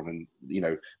benefit everyone.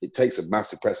 And it takes a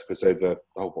massive precipice over the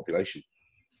whole population.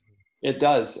 It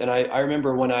does. And I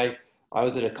remember when I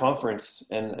was at a conference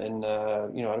and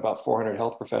had about 400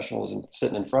 health professionals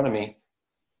sitting in front of me,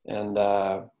 and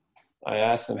I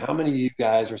asked them, how many of you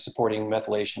guys are supporting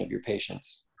methylation of your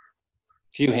patients?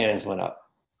 A few hands went up.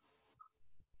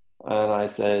 And I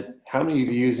said, how many of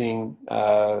you are using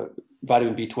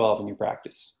vitamin B12 in your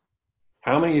practice?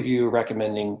 How many of you are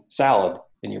recommending salad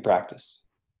in your practice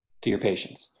to your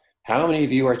patients? How many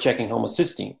of you are checking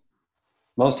homocysteine?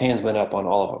 Most hands went up on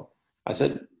all of them. I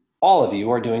said, all of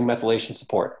you are doing methylation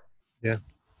support. Yeah.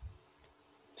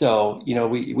 So,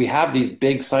 we have these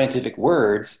big scientific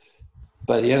words,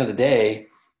 but at the end of the day,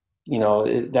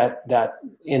 that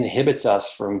inhibits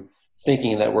us from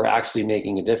thinking that we're actually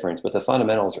making a difference, but the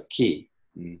fundamentals are key.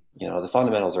 The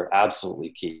fundamentals are absolutely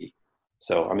key.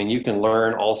 So, I mean, you can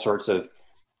learn all sorts of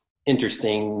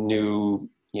interesting new,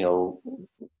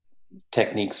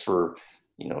 techniques for,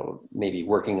 maybe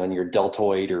working on your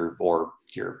deltoid or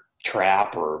your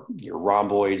trap or your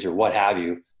rhomboids or what have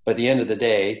you. But at the end of the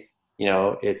day,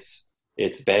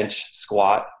 it's bench,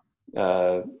 squat,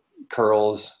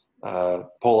 curls,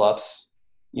 pull-ups,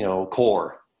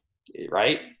 core,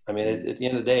 right? I mean, at the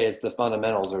end of the day, it's the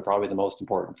fundamentals are probably the most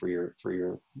important for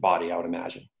your body, I would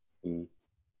imagine.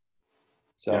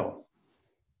 So,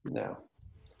 no.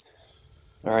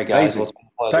 All right, guys. Well,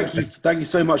 thank you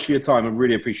so much for your time. I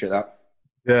really appreciate that.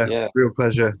 Yeah, real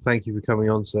pleasure. Thank you for coming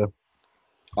on, sir.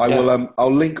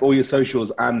 I'll link all your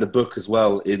socials and the book as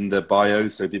well in the bio,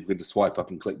 so people can just swipe up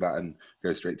and click that and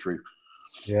go straight through.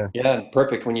 Yeah,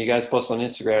 perfect. When you guys post on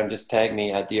Instagram, just tag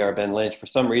me at drbenlynch. For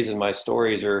some reason, my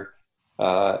stories are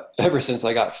ever since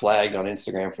I got flagged on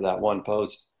Instagram for that one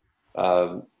post,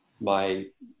 my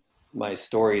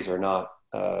stories are not,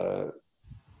 I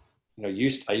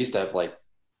used to have like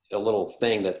a little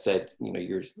thing that said,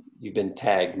 you've been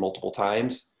tagged multiple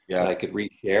times, and I could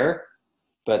reshare,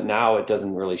 but now it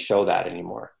doesn't really show that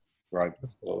anymore. Right.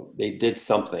 So they did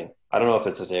something. I don't know if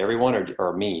it's to everyone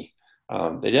or me.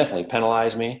 They definitely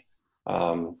penalize me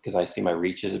because I see my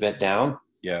reach is a bit down.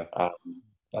 Yeah.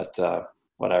 But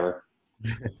whatever.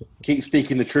 Keep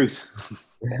speaking the truth.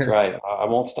 That's right. I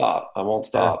won't stop. I won't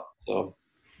stop. So,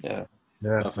 yeah.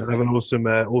 Yeah. And have an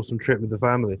awesome trip with the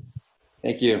family.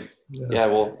 Thank you. Yeah.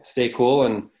 Well, stay cool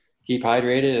and keep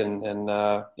hydrated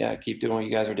and keep doing what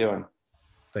you guys are doing.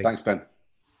 Thanks, Ben.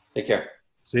 Take care.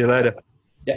 See you later.